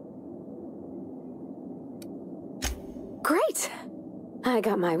like. Great! I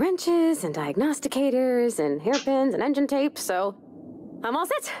got my wrenches and diagnosticators and hairpins and engine tape, so I'm all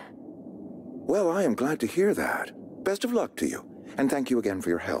set. Well, I am glad to hear that. Best of luck to you, and thank you again for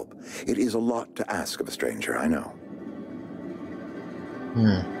your help. It is a lot to ask of a stranger, I know.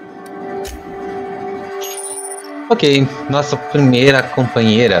 Ok, nossa primeira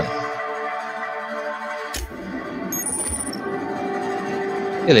companheira.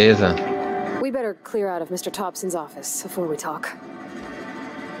 Beleza. We better clear out of Mr. Thompson's office before we talk.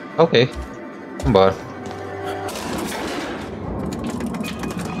 Ok, vambora.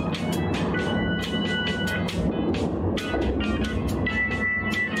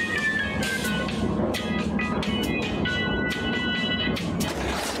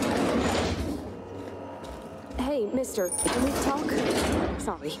 Hey, mister, can we talk?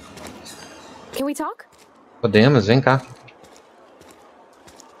 Sorry. Can we talk? Podemos, vem cá.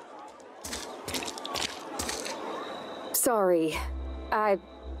 Sorry.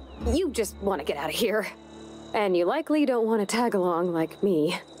 You just want to get out of here. And you likely don't want to tag along like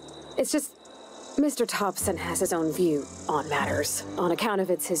me. It's just, Mr. Thompson has his own view on matters, on account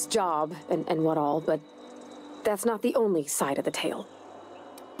of it's his job and what all, but that's not the only side of the tale.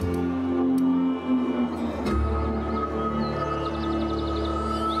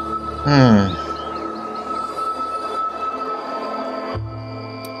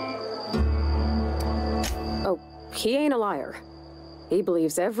 Oh, he ain't a liar. He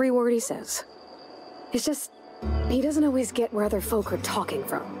believes every word he says. It's just, he doesn't always get where other folk are talking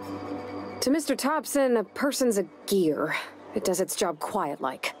from. To Mr. Thompson, a person's a gear. It does its job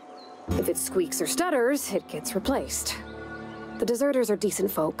quiet-like. If it squeaks or stutters, it gets replaced. The deserters are decent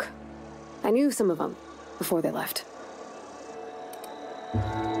folk. I knew some of them before they left.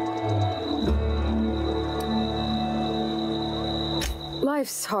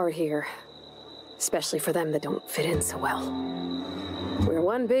 Life's hard here, especially for them that don't fit in so well. We're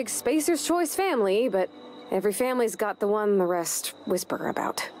one big Spacer's Choice family, but every family's got the one the rest whisper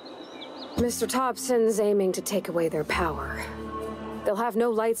about. Mr. Thompson's aiming to take away their power. They'll have no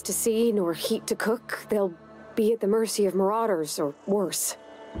lights to see, nor heat to cook. They'll be at the mercy of marauders, or worse.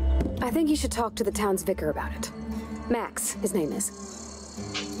 I think you should talk to the town's vicar about it. Max, his name is.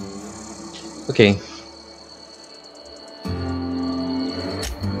 Ok.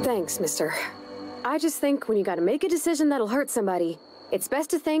 Thanks, mister. I just think when you gotta make a decision that'll hurt somebody, it's best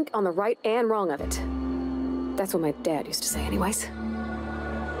to think on the right and wrong of it. That's what my dad used to say anyways.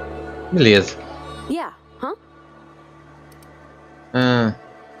 Beleza. Yeah, huh?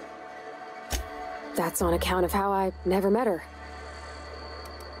 That's on account of how I never met her.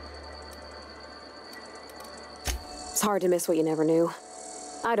 It's hard to miss what you never knew.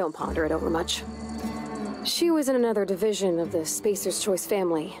 I don't ponder it over much. She was in another division of the Spacer's Choice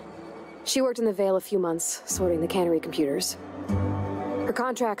family. She worked in the Vale a few months, sorting the cannery computers. Her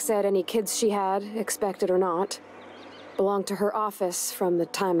contract said any kids she had, expected or not, belonged to her office from the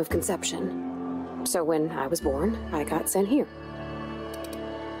time of conception. So when I was born, I got sent here.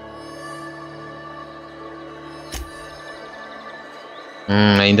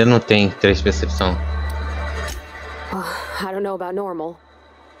 Ainda não tem 3 percepção. I don't know about normal.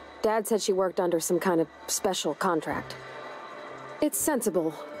 Dad said she worked under some kind of special contract. It's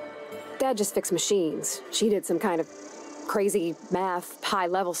sensible. Dad just fixed machines. She did some kind of crazy math,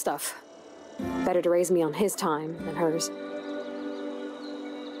 high-level stuff. Better to raise me on his time than hers.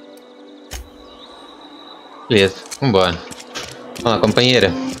 Beleza, vambora. Vamos lá,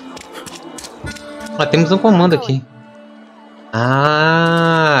 companheira. Ah, temos um comando aqui.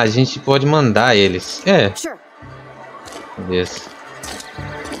 Ah, a gente pode mandar eles. É. Beleza.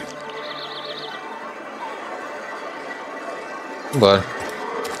 Bora.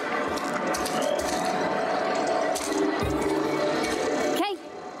 Okay,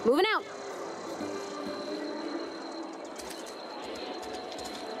 moving out.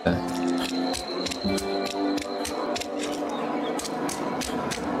 Tá.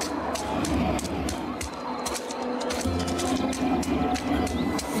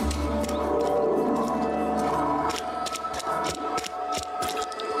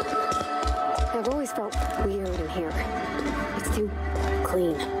 I've always felt weird in here. It's too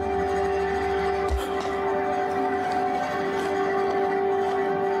clean.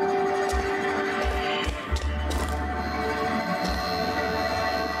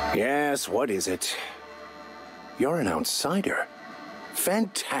 Yes, what is it? You're an outsider.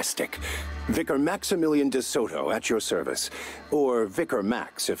 Fantastic. Vicar Maximilian de Soto at your service. Or Vicar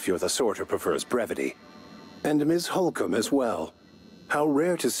Max if you're the sort who prefers brevity. And Ms. Holcomb as well. How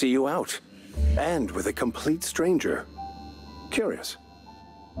rare to see you out. And with a complete stranger. Curious.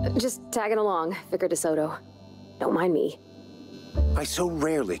 Just tagging along, Vicar de Soto. Don't mind me. I so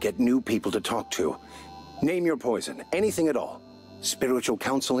rarely get new people to talk to. Name your poison, anything at all. Spiritual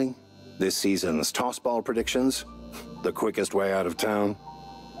counseling? This season's tossball predictions? The quickest way out of town?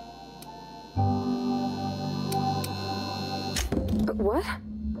 What?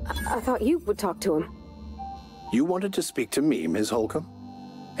 I thought you would talk to him. You wanted to speak to me, Ms. Holcomb?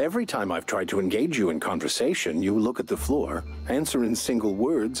 Every time I've tried to engage you in conversation, you look at the floor, answer in single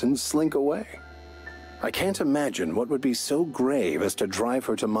words, and slink away. I can't imagine what would be so grave as to drive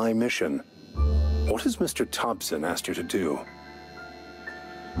her to my mission. What has Mr. Thompson asked you to do?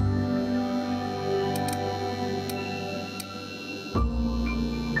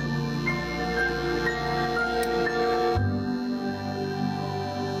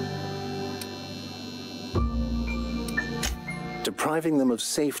 Depriving them of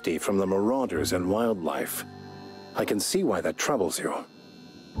safety from the marauders and wildlife. I can see why that troubles you.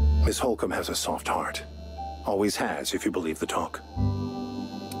 Miss Holcomb has a soft heart. Always has, if you believe the talk.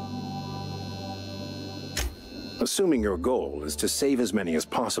 Assuming your goal is to save as many as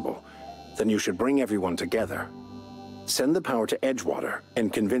possible, then you should bring everyone together. Send the power to Edgewater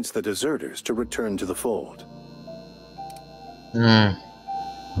and convince the deserters to return to the fold.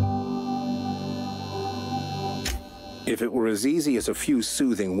 If it were as easy as a few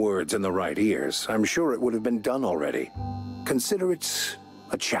soothing words in the right ears, I'm sure it would have been done already. Consider it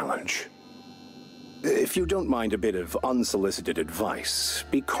a challenge. If you don't mind a bit of unsolicited advice,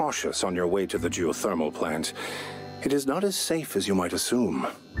 be cautious on your way to the geothermal plant. It is not as safe as you might assume.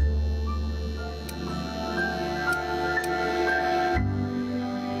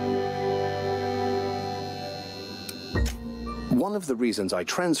 One of the reasons I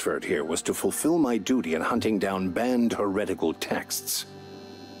transferred here was to fulfill my duty in hunting down banned heretical texts.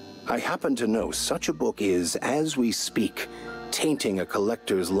 I happen to know such a book is, as we speak, tainting a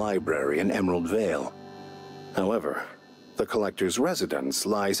collector's library in Emerald Vale. However, the collector's residence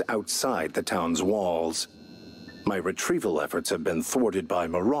lies outside the town's walls. My retrieval efforts have been thwarted by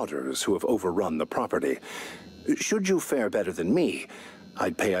marauders who have overrun the property. Should you fare better than me,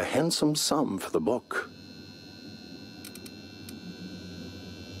 I'd pay a handsome sum for the book.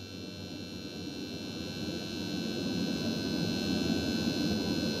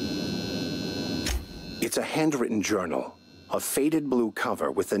 It's a handwritten journal, a faded blue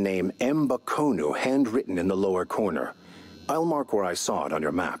cover with the name M. Bakonu handwritten in the lower corner. I'll mark where I saw it on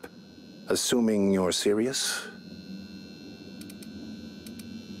your map. Assuming you're serious?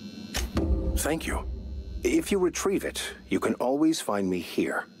 Thank you. If you retrieve it, you can always find me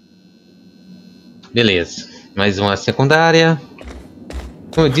here. Beleza, mais uma secundária.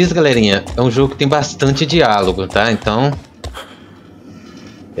 Como eu disse, galerinha, é um jogo que tem bastante diálogo, tá? Então,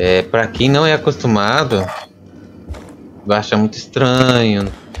 pra quem não é acostumado, vai achar muito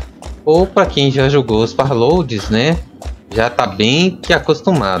estranho. Ou pra quem já jogou os parloads, né? Já tá bem que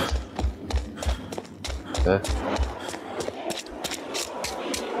acostumado. Tá?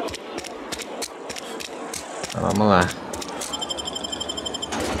 Então, vamos lá.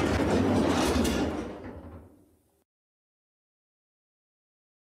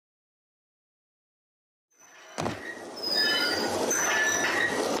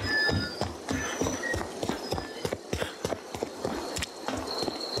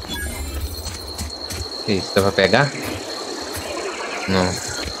 Que isso, dá pra pegar? Não.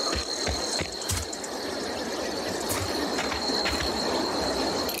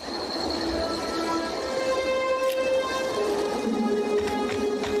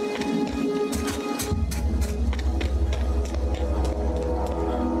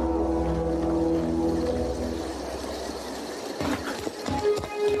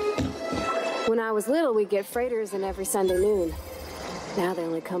 When I was little, we'd get freighters in every Sunday noon. Now they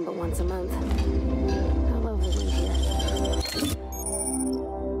only come but once a month. I love living here.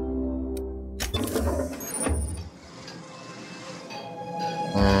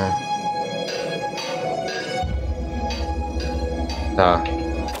 Tá.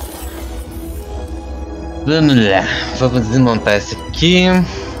 Vamos lá. Vamos desmontar esse aqui.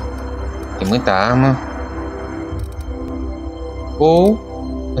 Tem muita arma.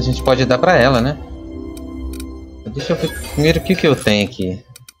 Ou a gente pode dar pra ela, né? Deixa eu ver primeiro o que eu tenho aqui.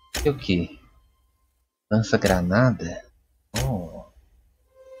 O que? Lança-granada? Oh.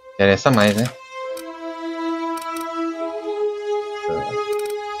 Interessa mais, né?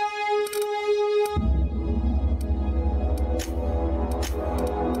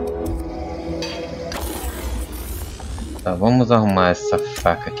 Tá, vamos arrumar essa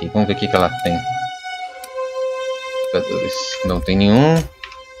faca aqui. Vamos ver o que ela tem. Não tem nenhum.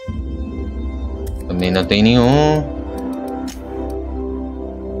 Também não tem nenhum.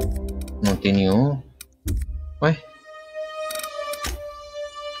 Não tem nenhum. Ué?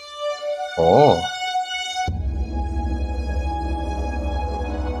 Oh.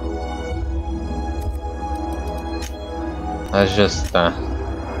 Ajustar.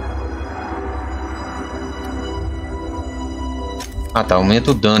 Ah, tá.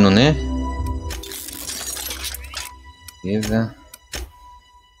 Aumenta o dano, né? Beleza.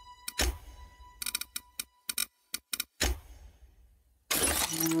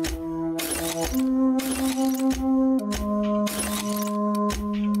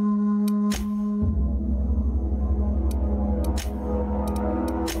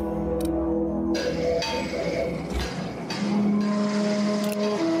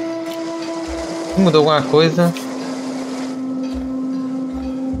 Mudou alguma coisa?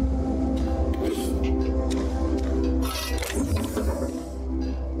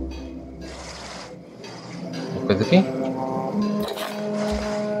 Uma coisa aqui?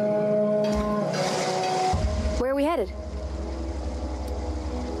 Where are we headed?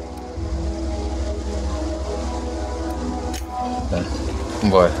 Tá,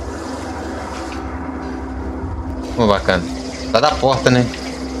 vambora. Bacana. Tá da porta, né?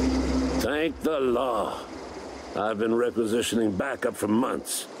 Thank the law. I've been requisitioning backup for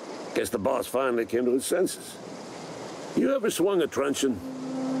months. Guess the boss finally came to his senses. You ever swung a truncheon?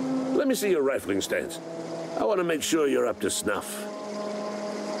 Let me see your rifling stance. I want to make sure you're up to snuff.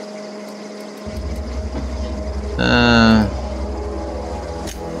 I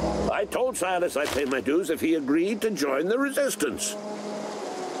told Silas I'd pay my dues if he agreed to join the resistance.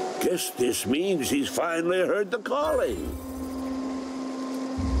 Guess this means he's finally heard the calling.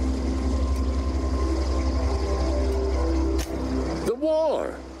 The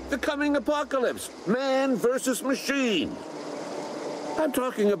war, the coming apocalypse, man versus machine. I'm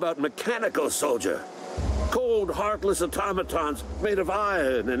talking about mechanical soldier. Cold, heartless automatons made of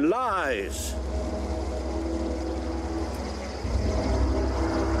iron and lies.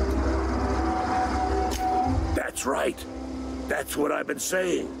 That's right. That's what I've been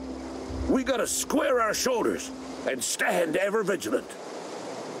saying. We gotta square our shoulders and stand ever vigilant.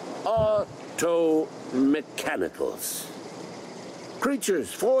 Auto-mechanicals.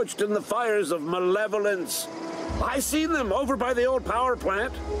 Creatures forged in the fires of malevolence. I seen them over by the old power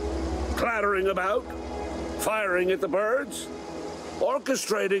plant, clattering about, firing at the birds,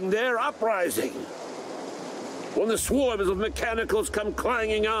 orchestrating their uprising. When the swarms of mechanicals come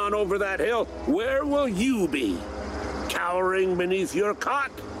clanging on over that hill, where will you be? Cowering beneath your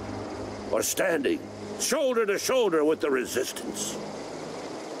cot? Or standing shoulder to shoulder with the resistance?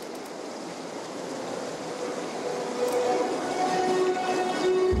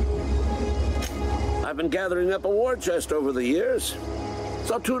 I've been gathering up a war chest over the years.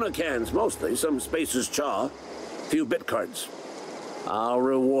 Saw tuna cans mostly, some Spacer's Chaw, a few bit cards. I'll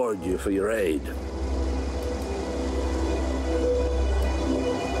reward you for your aid.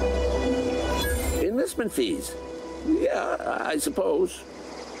 Enlistment fees. Yeah, I suppose.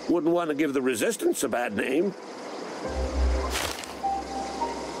 Wouldn't want to give the Resistance a bad name.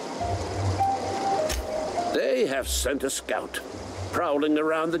 They have sent a scout, prowling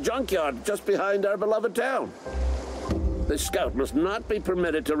around the junkyard just behind our beloved town. The scout must not be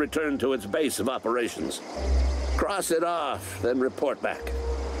permitted to return to its base of operations. Cross it off, then report back.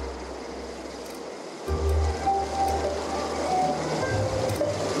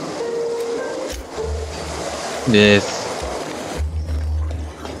 Yes.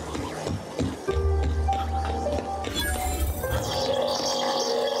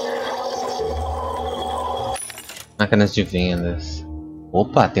 Máquinas de vendas.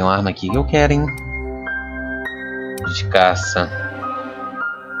 Opa, tem uma arma aqui que eu quero, hein? De caça.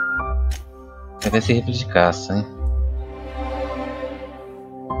 Quero esse rifle de caça, hein?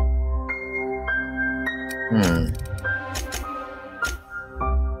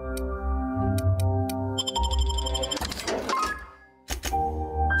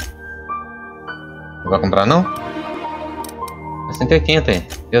 Não vai comprar não? É 180,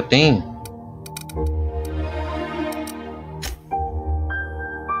 eu tenho.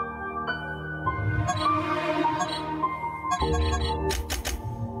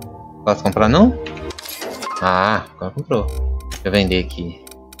 Posso comprar não? Ah, agora comprou. Deixa eu vender aqui.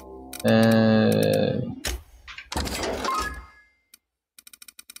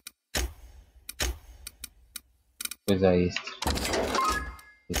 Coisa extra.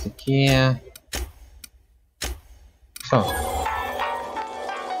 Esse aqui é... Só.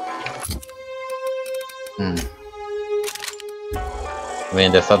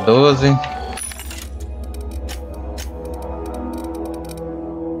 Vende essa 12.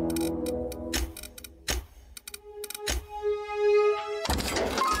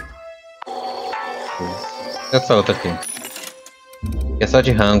 Essa outra aqui. É só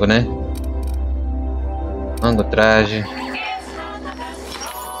de rango, né? Rango, traje.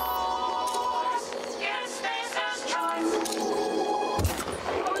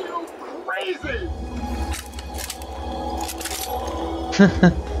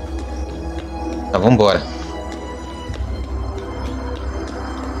 Tá, vambora.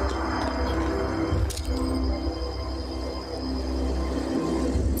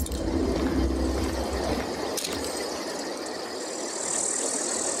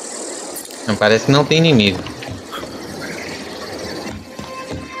 Parece que não tem inimigo.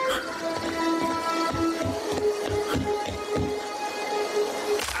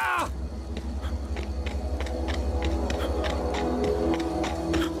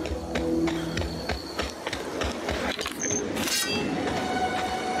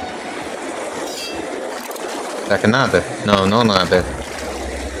 Será que nada? Não, não nada.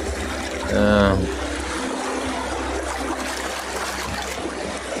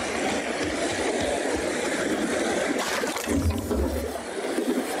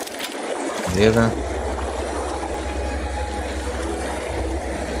 Beleza.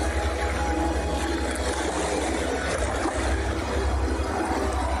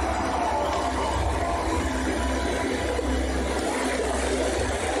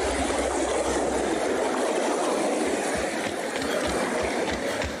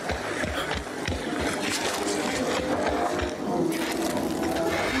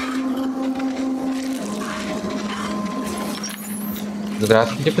 O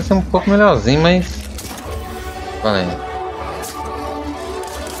gráfico podia ser um pouco melhorzinho, mas valendo.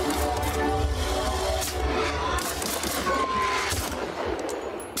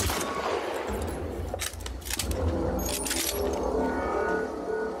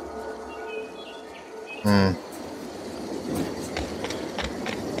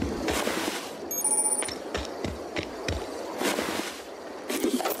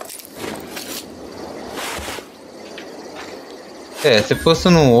 Se fosse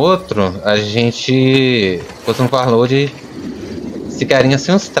no outro, a gente fosse um valor de ficariam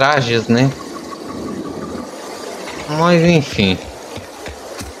assim os trajes, né? Mas enfim.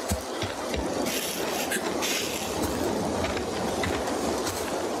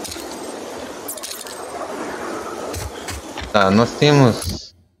 Tá, nós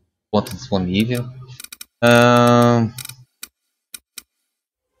temos ponto disponível.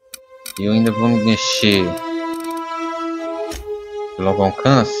 Eu ainda vou me mexer longo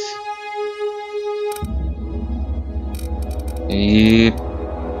alcance e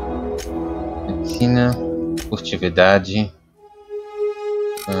ensina, furtividade,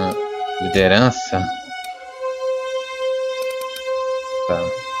 liderança, tá.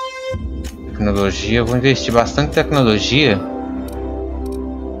 Tecnologia, eu vou investir bastante em tecnologia.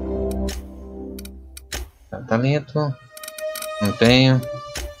 Tá, talento, não tenho.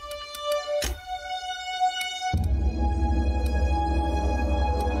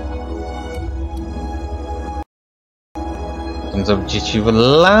 Temos objetivo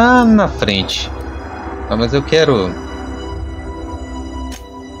lá na frente. Ah, mas eu quero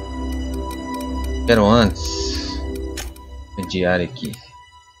antes mediar aqui.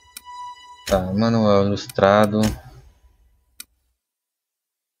 Tá, manual ilustrado.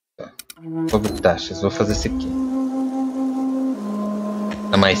 Tá. Sobre taxas, vou fazer esse aqui.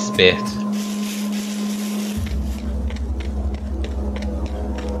 Tá mais perto.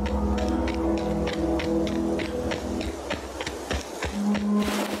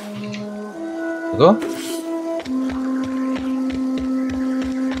 Pegou?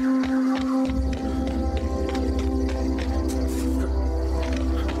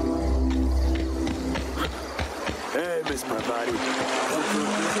 Hey, Miss My Body.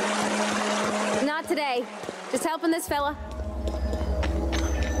 Not today. Just helping this fella.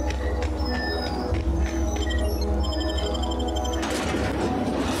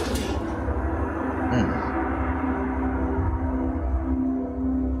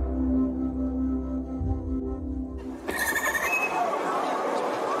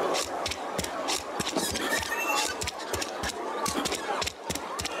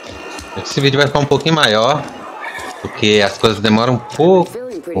 Esse vídeo vai ficar um pouquinho maior, porque as coisas demoram um pouco.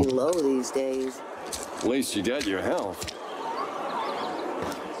 At least you got your health.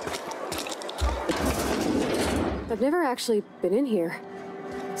 I've never actually been in here.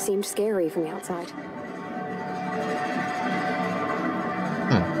 Seemed scary from the outside.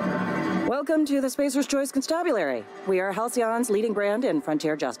 Welcome to the Spacer's Choice Constabulary. We are Halcyon's leading brand in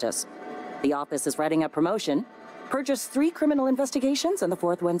frontier justice. The office is writing a promotion. Purchase 3 criminal investigations and the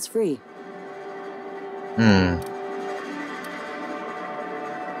 4th one's free.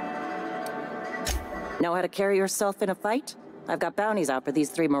 Know how to carry yourself in a fight? I've got bounties out for these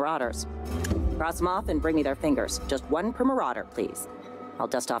 3 marauders. Cross them off and bring me their fingers. Just 1 per marauder, please. I'll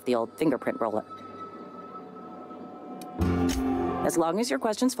dust off the old fingerprint roller. As long as your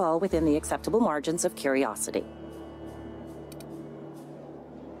questions fall within the acceptable margins of curiosity.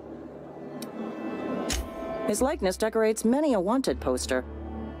 His likeness decorates many a wanted poster.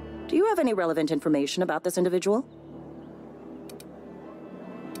 Do you have any relevant information about this individual?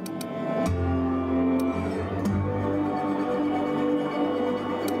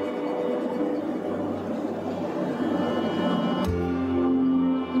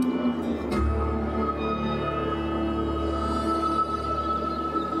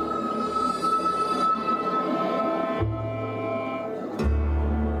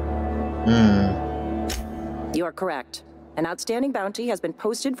 You are correct. An outstanding bounty has been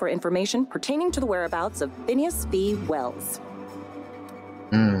posted for information pertaining to the whereabouts of Phineas B. Wells.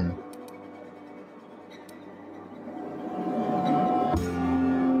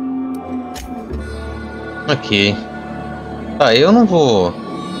 Ok. Tá, eu não vou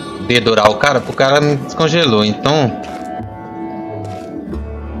dedurar o cara, porque o cara me descongelou, então...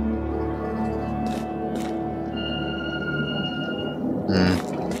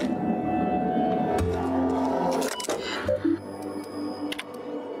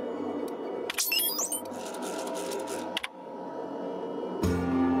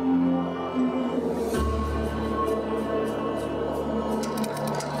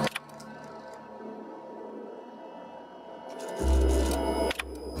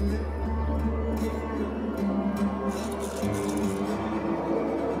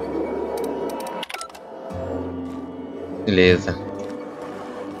 Beleza.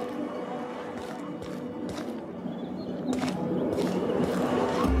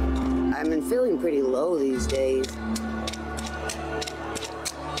 I've been feeling pretty low these days.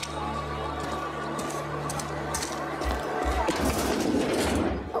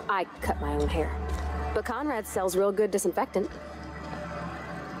 Oh, I cut my own hair. But Conrad sells real good disinfectant.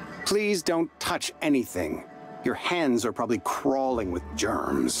 Please don't touch anything. Your hands are probably crawling with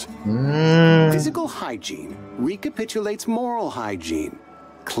germs. Physical hygiene recapitulates moral hygiene.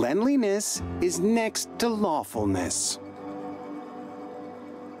 Cleanliness is next to lawfulness.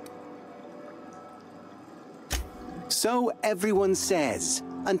 So everyone says,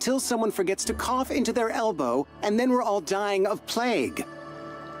 until someone forgets to cough into their elbow, and then we're all dying of plague.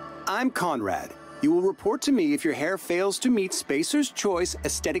 I'm Conrad. You will report to me if your hair fails to meet Spacer's Choice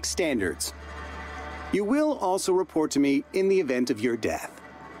aesthetic standards. You will also report to me in the event of your death,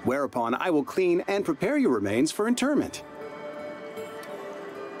 whereupon I will clean and prepare your remains for interment.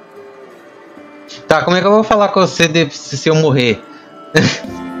 Tá, como é que eu vou falar com você se eu morrer?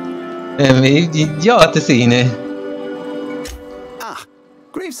 É meio idiota isso aí, né? Ah,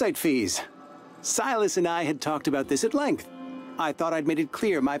 gravesite fees. Silas and I had talked about this at length. I thought I'd made it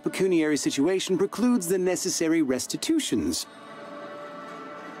clear my pecuniary situation precludes the necessary restitutions.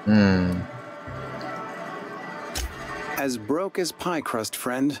 As broke as pie crust,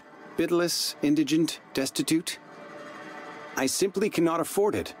 friend. Bidless, indigent, destitute. I simply cannot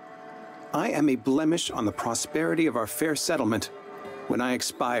afford it. I am a blemish on the prosperity of our fair settlement. When I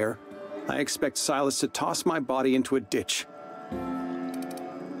expire, I expect Silas to toss my body into a ditch.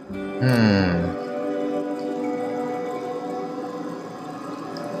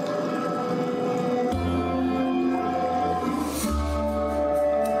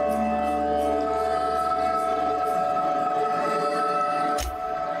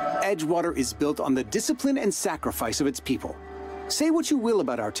 Edgewater is built on the discipline and sacrifice of its people. Say what you will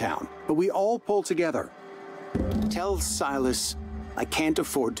about our town, but we all pull together. Tell Silas I can't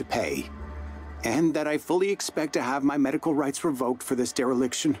afford to pay, and that I fully expect to have my medical rights revoked for this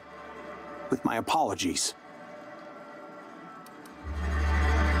dereliction. With my apologies.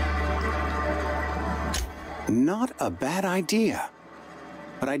 Not a bad idea,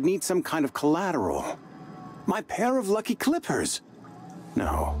 but I'd need some kind of collateral. My pair of lucky clippers.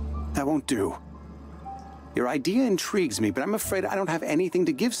 No, that won't do. Your idea intrigues me, but I'm afraid I don't have anything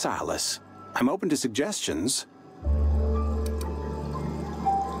to give Silas. I'm open to suggestions.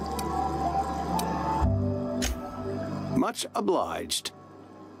 Much obliged.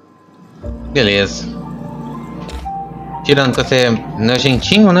 Beleza. Tirando que você é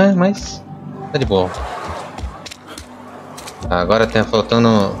nojentinho, né? Mas tá de boa. Agora tá faltando...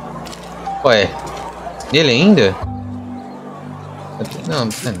 Ué, nele ainda? Não,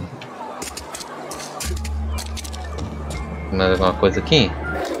 pera. Mais alguma coisa aqui?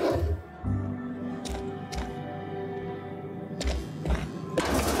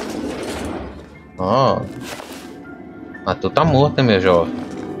 Ó. Ah, tu tá morto, meu jovem.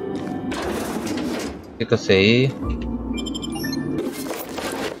 Fica você aí.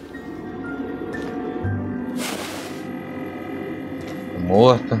 Tá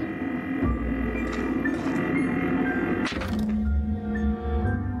morto.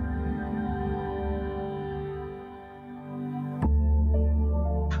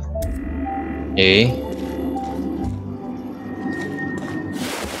 E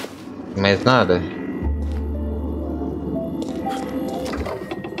mais nada?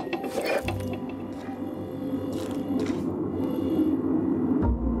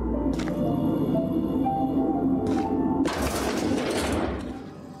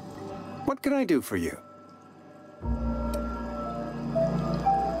 What can I do for you?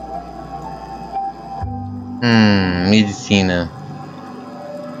 Medicina.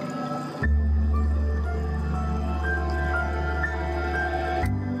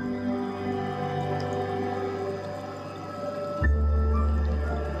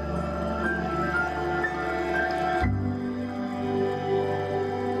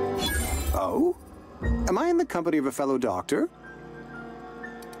 Oh? Am I in the company of a fellow doctor?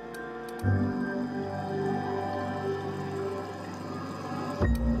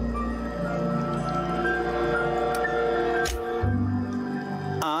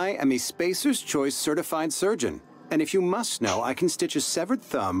 I am a Spacer's Choice certified surgeon, and if you must know, I can stitch a severed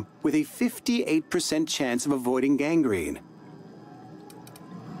thumb with a 58% chance of avoiding gangrene.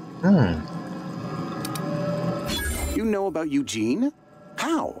 You know about Eugene?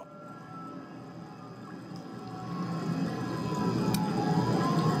 How?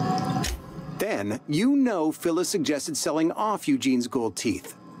 Then, you know Phyllis suggested selling off Eugene's gold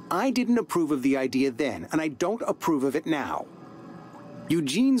teeth. I didn't approve of the idea then, and I don't approve of it now.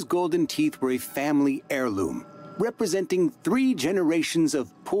 Eugene's golden teeth were a family heirloom. representing 3 generations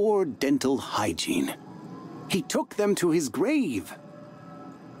of poor dental hygiene. He took them to his grave.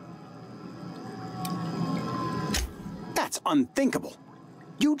 That's unthinkable.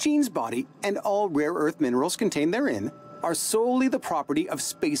 Eugene's body and all rare earth minerals contained therein are solely the property of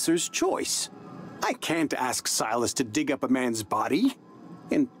Spacer's choice. I can't ask Silas to dig up a man's body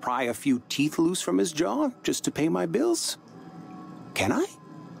and pry a few teeth loose from his jaw just to pay my bills. Can I?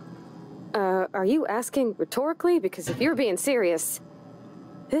 Are you asking rhetorically? Because if you're being serious...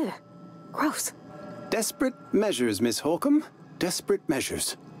 Ugh, gross. Desperate measures, Miss Holcomb. Desperate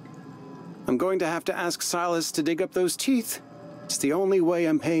measures. I'm going to have to ask Silas to dig up those teeth. It's the only way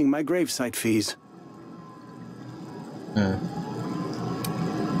I'm paying my gravesite fees.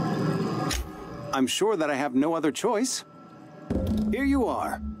 I'm sure that I have no other choice. Here you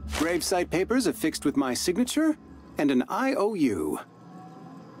are. Gravesite papers affixed with my signature and an IOU.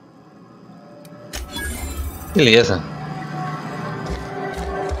 Beleza.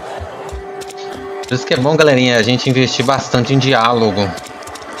 Por isso que é bom, galerinha, a gente investir bastante em diálogo.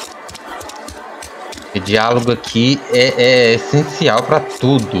 E diálogo aqui é essencial para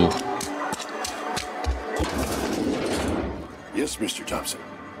tudo. Yes, Mr. Thompson.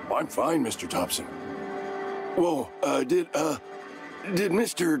 I'm fine, Mr. Thompson. Whoa, did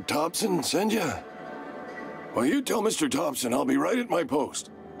Mr. Thompson send you? Well, you tell Mr. Thompson I'll be right at my post.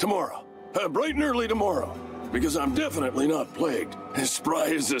 Tomorrow. Bright and early tomorrow. Because I'm definitely not plagued. As spry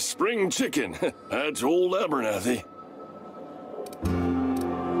as a spring chicken. That's old Abernathy.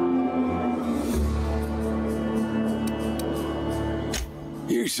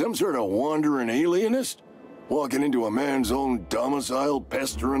 You some sort of wandering alienist? Walking into a man's own domicile,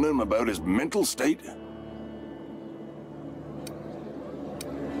 pestering him about his mental state?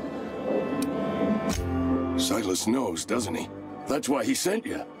 Silas knows, doesn't he? That's why he sent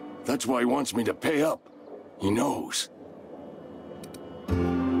you. That's why he wants me to pay up. He knows.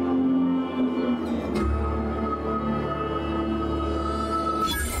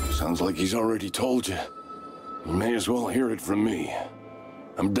 Sounds like he's already told you. You may as well hear it from me.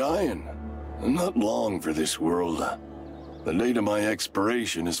 I'm dying. I'm not long for this world. The date of my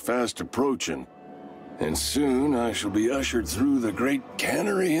expiration is fast approaching. And soon I shall be ushered through the great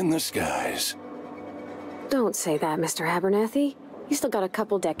cannery in the skies. Don't say that, Mr. Abernathy. You still got a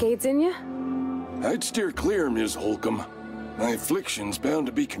couple decades in you. I'd steer clear, Ms. Holcomb. My affliction's bound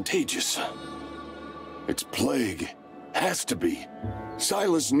to be contagious. It's plague. Has to be.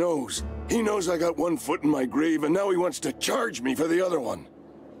 Silas knows. He knows I got one foot in my grave, and now he wants to charge me for the other one.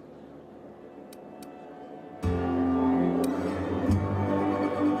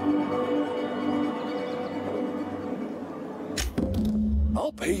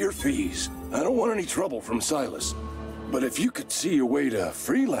 I'll pay your fees. I don't want any trouble from Silas. But if you could see a way to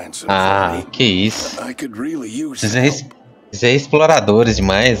freelance Ah, que isso. I could really use Isso é exploradores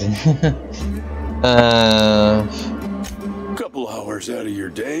demais. Couple hours out of your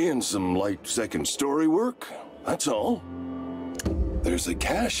day and some light second story work. That's all. There's a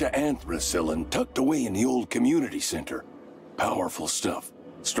cache of anthracillin tucked away in the old community center. Powerful stuff.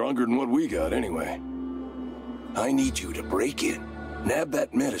 Stronger than what we got anyway. I need you to break in, nab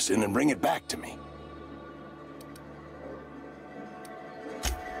that medicine and bring it back to me.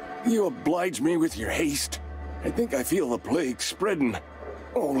 You oblige me with your haste. I think I feel the plague spreading.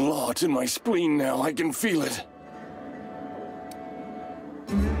 Oh, law, it's in my spleen now. I can feel it.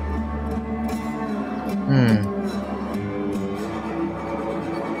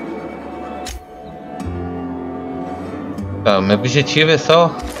 Tá, meu objetivo é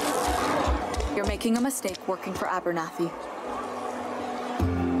só... You're making a mistake working for Abernathy.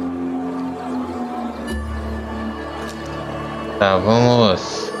 Tá,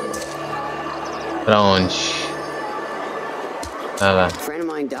 vamos... Pra onde? Ah lá. A friend of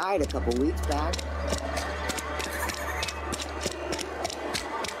mine died a couple weeks back.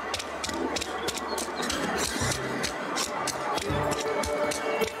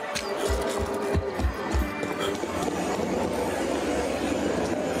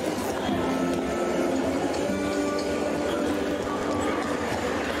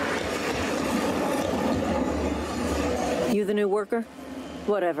 You the new worker?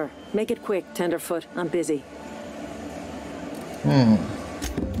 Whatever. Make it quick, Tenderfoot. I'm busy.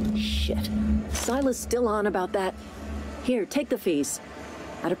 Shit. Silas still on about that. Here, take the fees.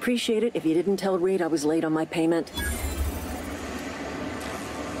 I'd appreciate it if you didn't tell Reed I was late on my payment.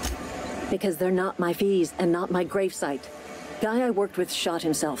 Because they're not my fees and not my gravesite. Guy I worked with shot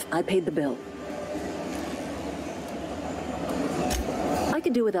himself. I paid the bill. I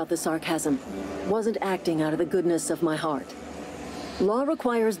could do without the sarcasm. Wasn't acting out of the goodness of my heart. Law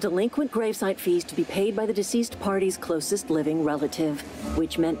requires delinquent gravesite fees to be paid by the deceased party's closest living relative,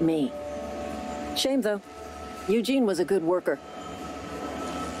 which meant me. Shame, though. Eugene was a good worker.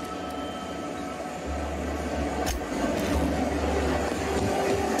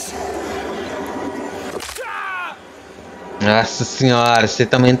 Nossa senhora, você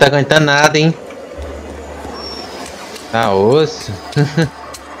também não tá aguentando nada, hein? Tá osso.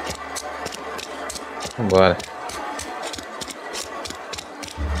 Vambora.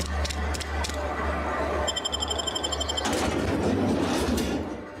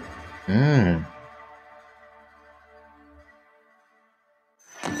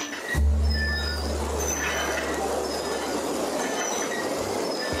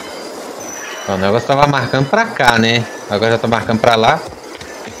 O negócio tava marcando pra cá, né? Agora já tá marcando pra lá.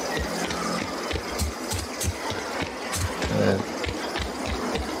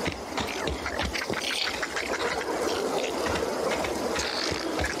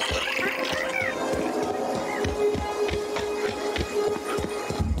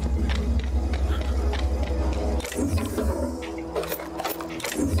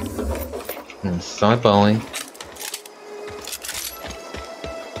 O som é bom, hein?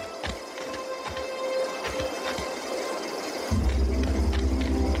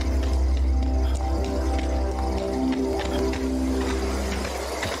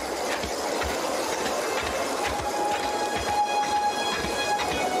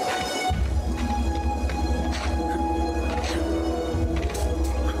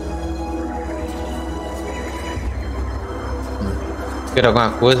 Espera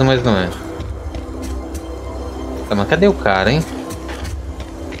alguma coisa, mas não é. Tá, mas cadê o cara, hein?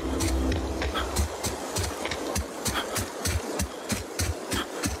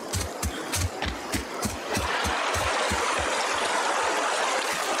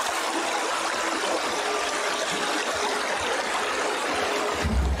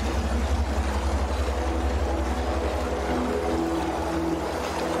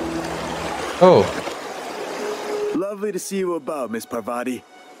 Oh. Lovely to see you about, Miss Parvati.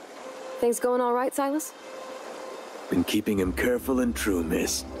 Things going all right, Silas? Been keeping him careful and true,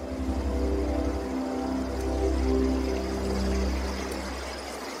 miss.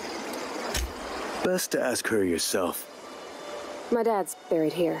 Best to ask her yourself. My dad's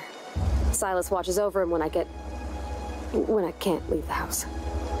buried here. Silas watches over him when I can't leave the house.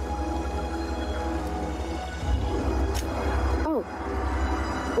 Oh.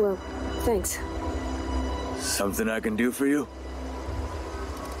 Well, thanks. Something I can do for you?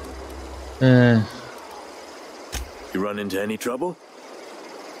 You run into any trouble?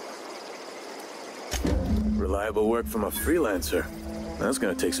 Reliable work from a freelancer. That's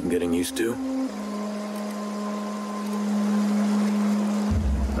gonna take some getting used to.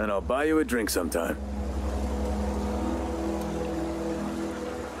 And I'll buy you a drink sometime.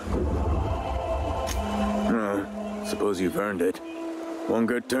 Suppose you've earned it. One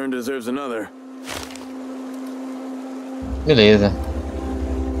good turn deserves another. Beleza.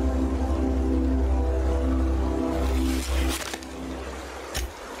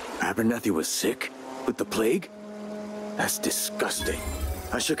 Abernathy was sick? With the plague? That's disgusting.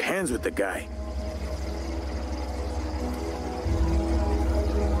 I shook hands with the guy.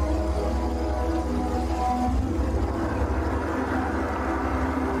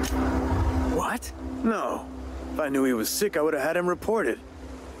 What? No. If I knew he was sick, I would have had him reported.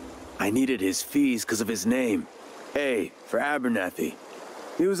 I needed his fees because of his name. A for Abernathy.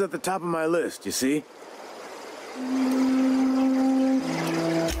 He was at the top of my list, you see?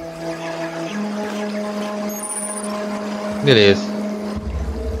 Beleza.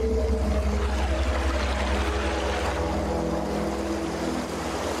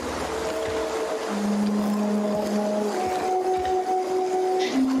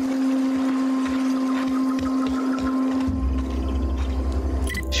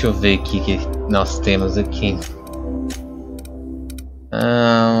 Deixa eu ver aqui o que nós temos aqui.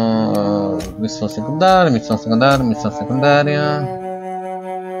 Missão secundária, missão secundária, missão secundária.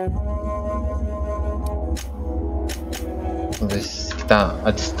 Vamos ver se está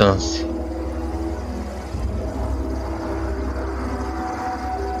a distância.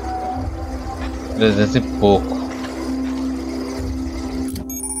 $300 e pouco.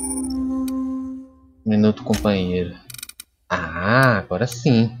 Minuto companheiro. Ah, agora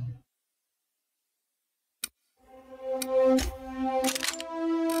sim.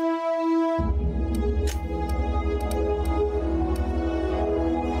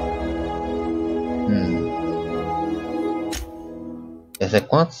 Essa é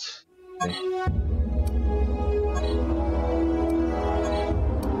quantos?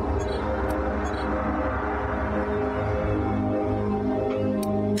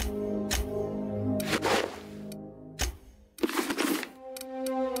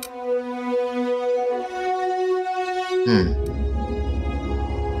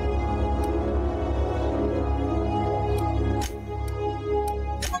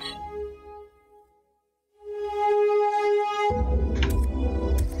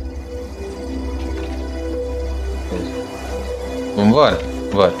 Vambora?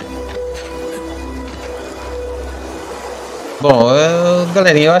 Bora. Bom,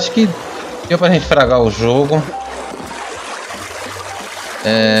 galerinha, eu acho que deu pra gente fragar o jogo.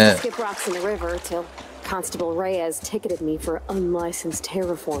 Skip rocks in the river till Constable Reyes ticketed me for unlicensed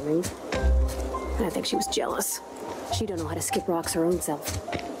terraforming. I think she was jealous. She don't know how to skip rocks her own self.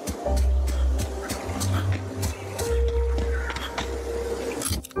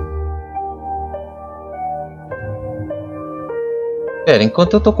 Pera,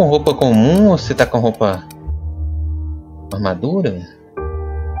 enquanto eu tô com roupa comum, você tá com roupa armadura?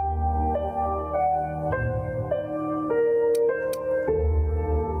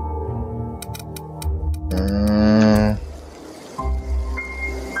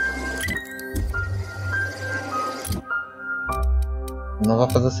 Não vou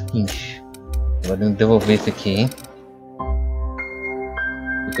fazer o seguinte. Vou devolver esse aqui.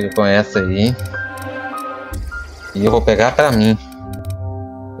 Fica com essa aí. E eu vou pegar pra mim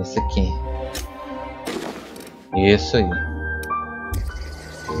esse aqui. Isso aí.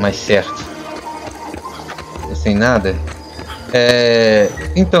 Mais certo. Sem nada.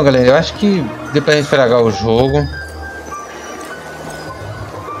 Então, galera, eu acho que deu pra gente fragar o jogo.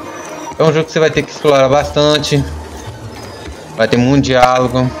 É um jogo que você vai ter que explorar bastante. Vai ter muito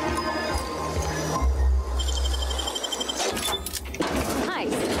diálogo.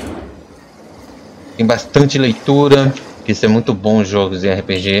 Tem bastante leitura, que isso é muito bom em jogos de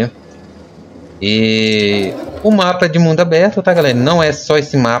RPG. E o mapa é de mundo aberto, tá, galera? Não é só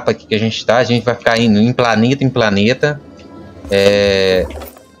esse mapa aqui que a gente tá. A gente vai ficar indo em planeta em planeta.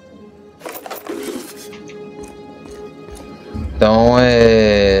 Então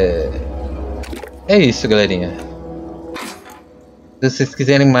é isso, galerinha. Se vocês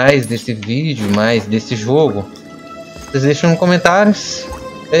quiserem mais desse vídeo, mais desse jogo, vocês deixam nos comentários.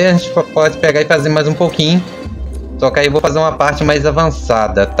 Aí a gente pode pegar e fazer mais um pouquinho. Só que aí eu vou fazer uma parte mais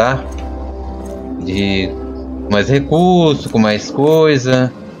avançada, tá? De mais recurso, com mais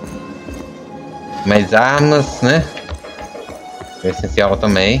coisa, mais armas, né? É essencial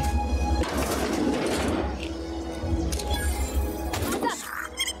também.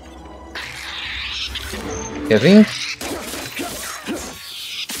 Quer vir?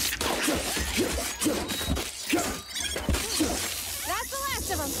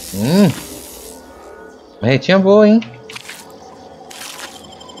 Marretinha boa, hein?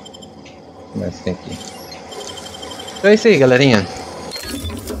 O que mais tem aqui? Então é isso aí, galerinha.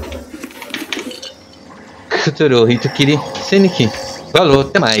 Futuro Rito Kiri Seniki. Falou,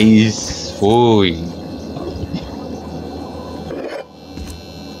 até mais. Fui.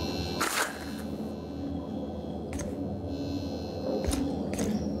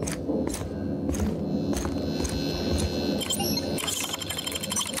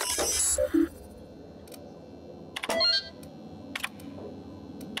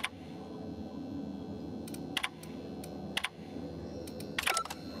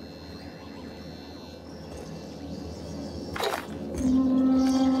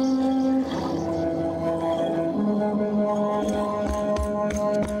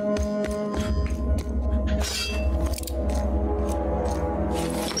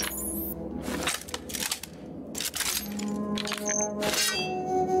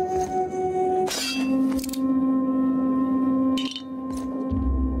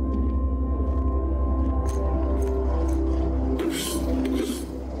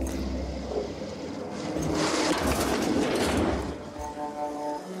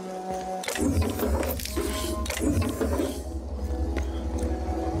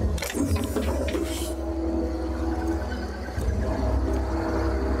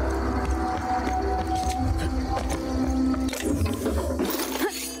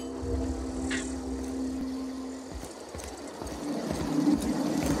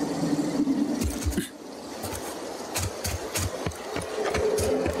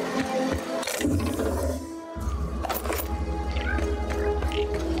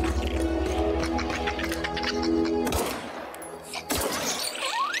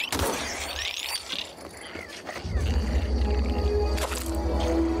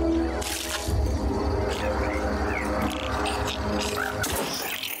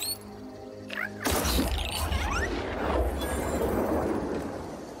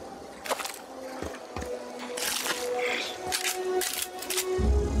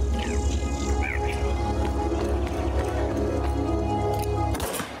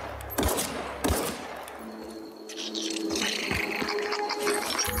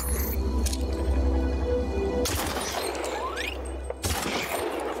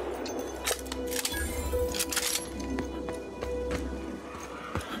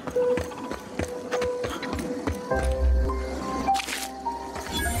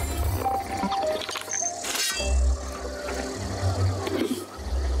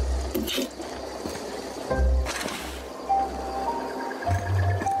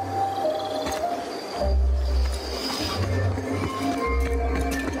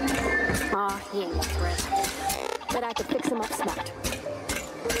 them up smart.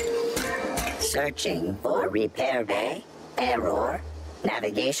 Searching for repair bay. Error.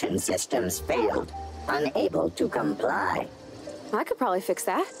 Navigation systems failed. Unable to comply. I could probably fix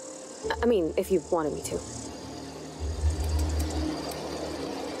that. I mean, if you wanted me to.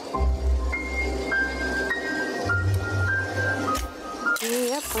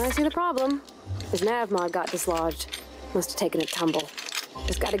 Yep, I see the problem. His nav mod got dislodged. Must have taken a tumble.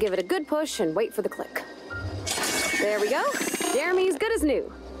 Just gotta give it a good push and wait for the click. There we go. Jeremy's good as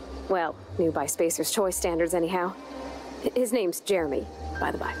new. Well, new by Spacer's Choice standards anyhow. His name's Jeremy,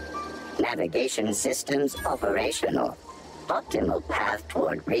 by the by. Navigation systems operational. Optimal path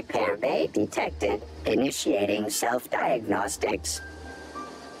toward repair bay detected. Initiating self-diagnostics.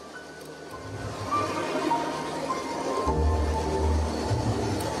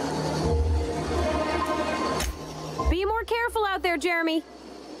 Be more careful out there, Jeremy.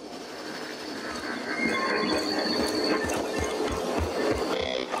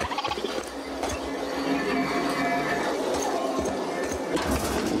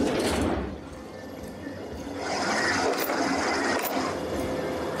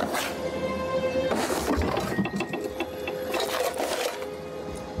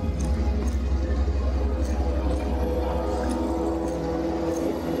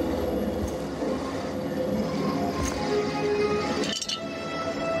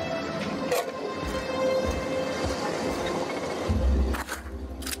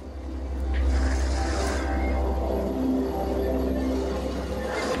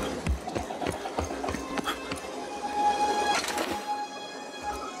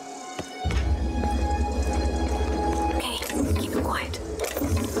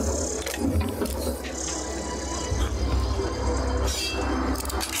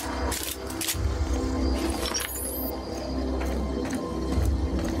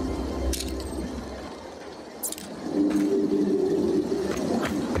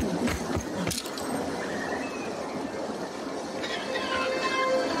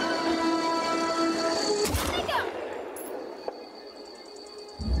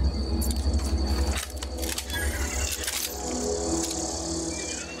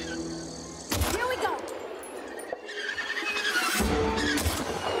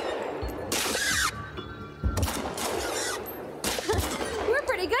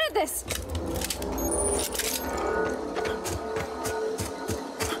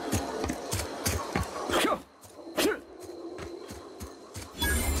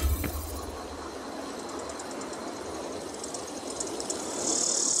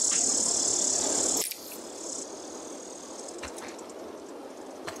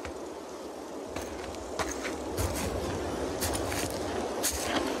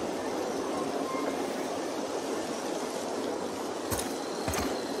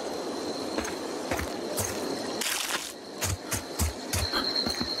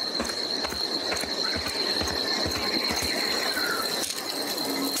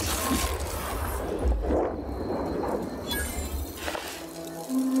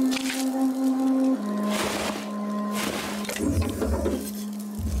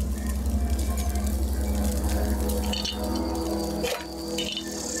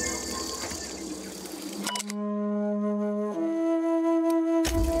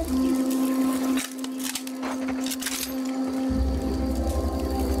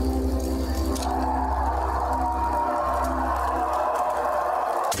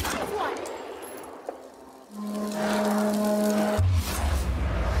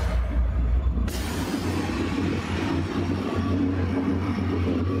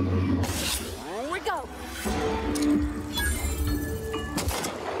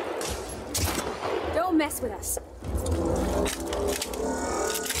 Mess with us.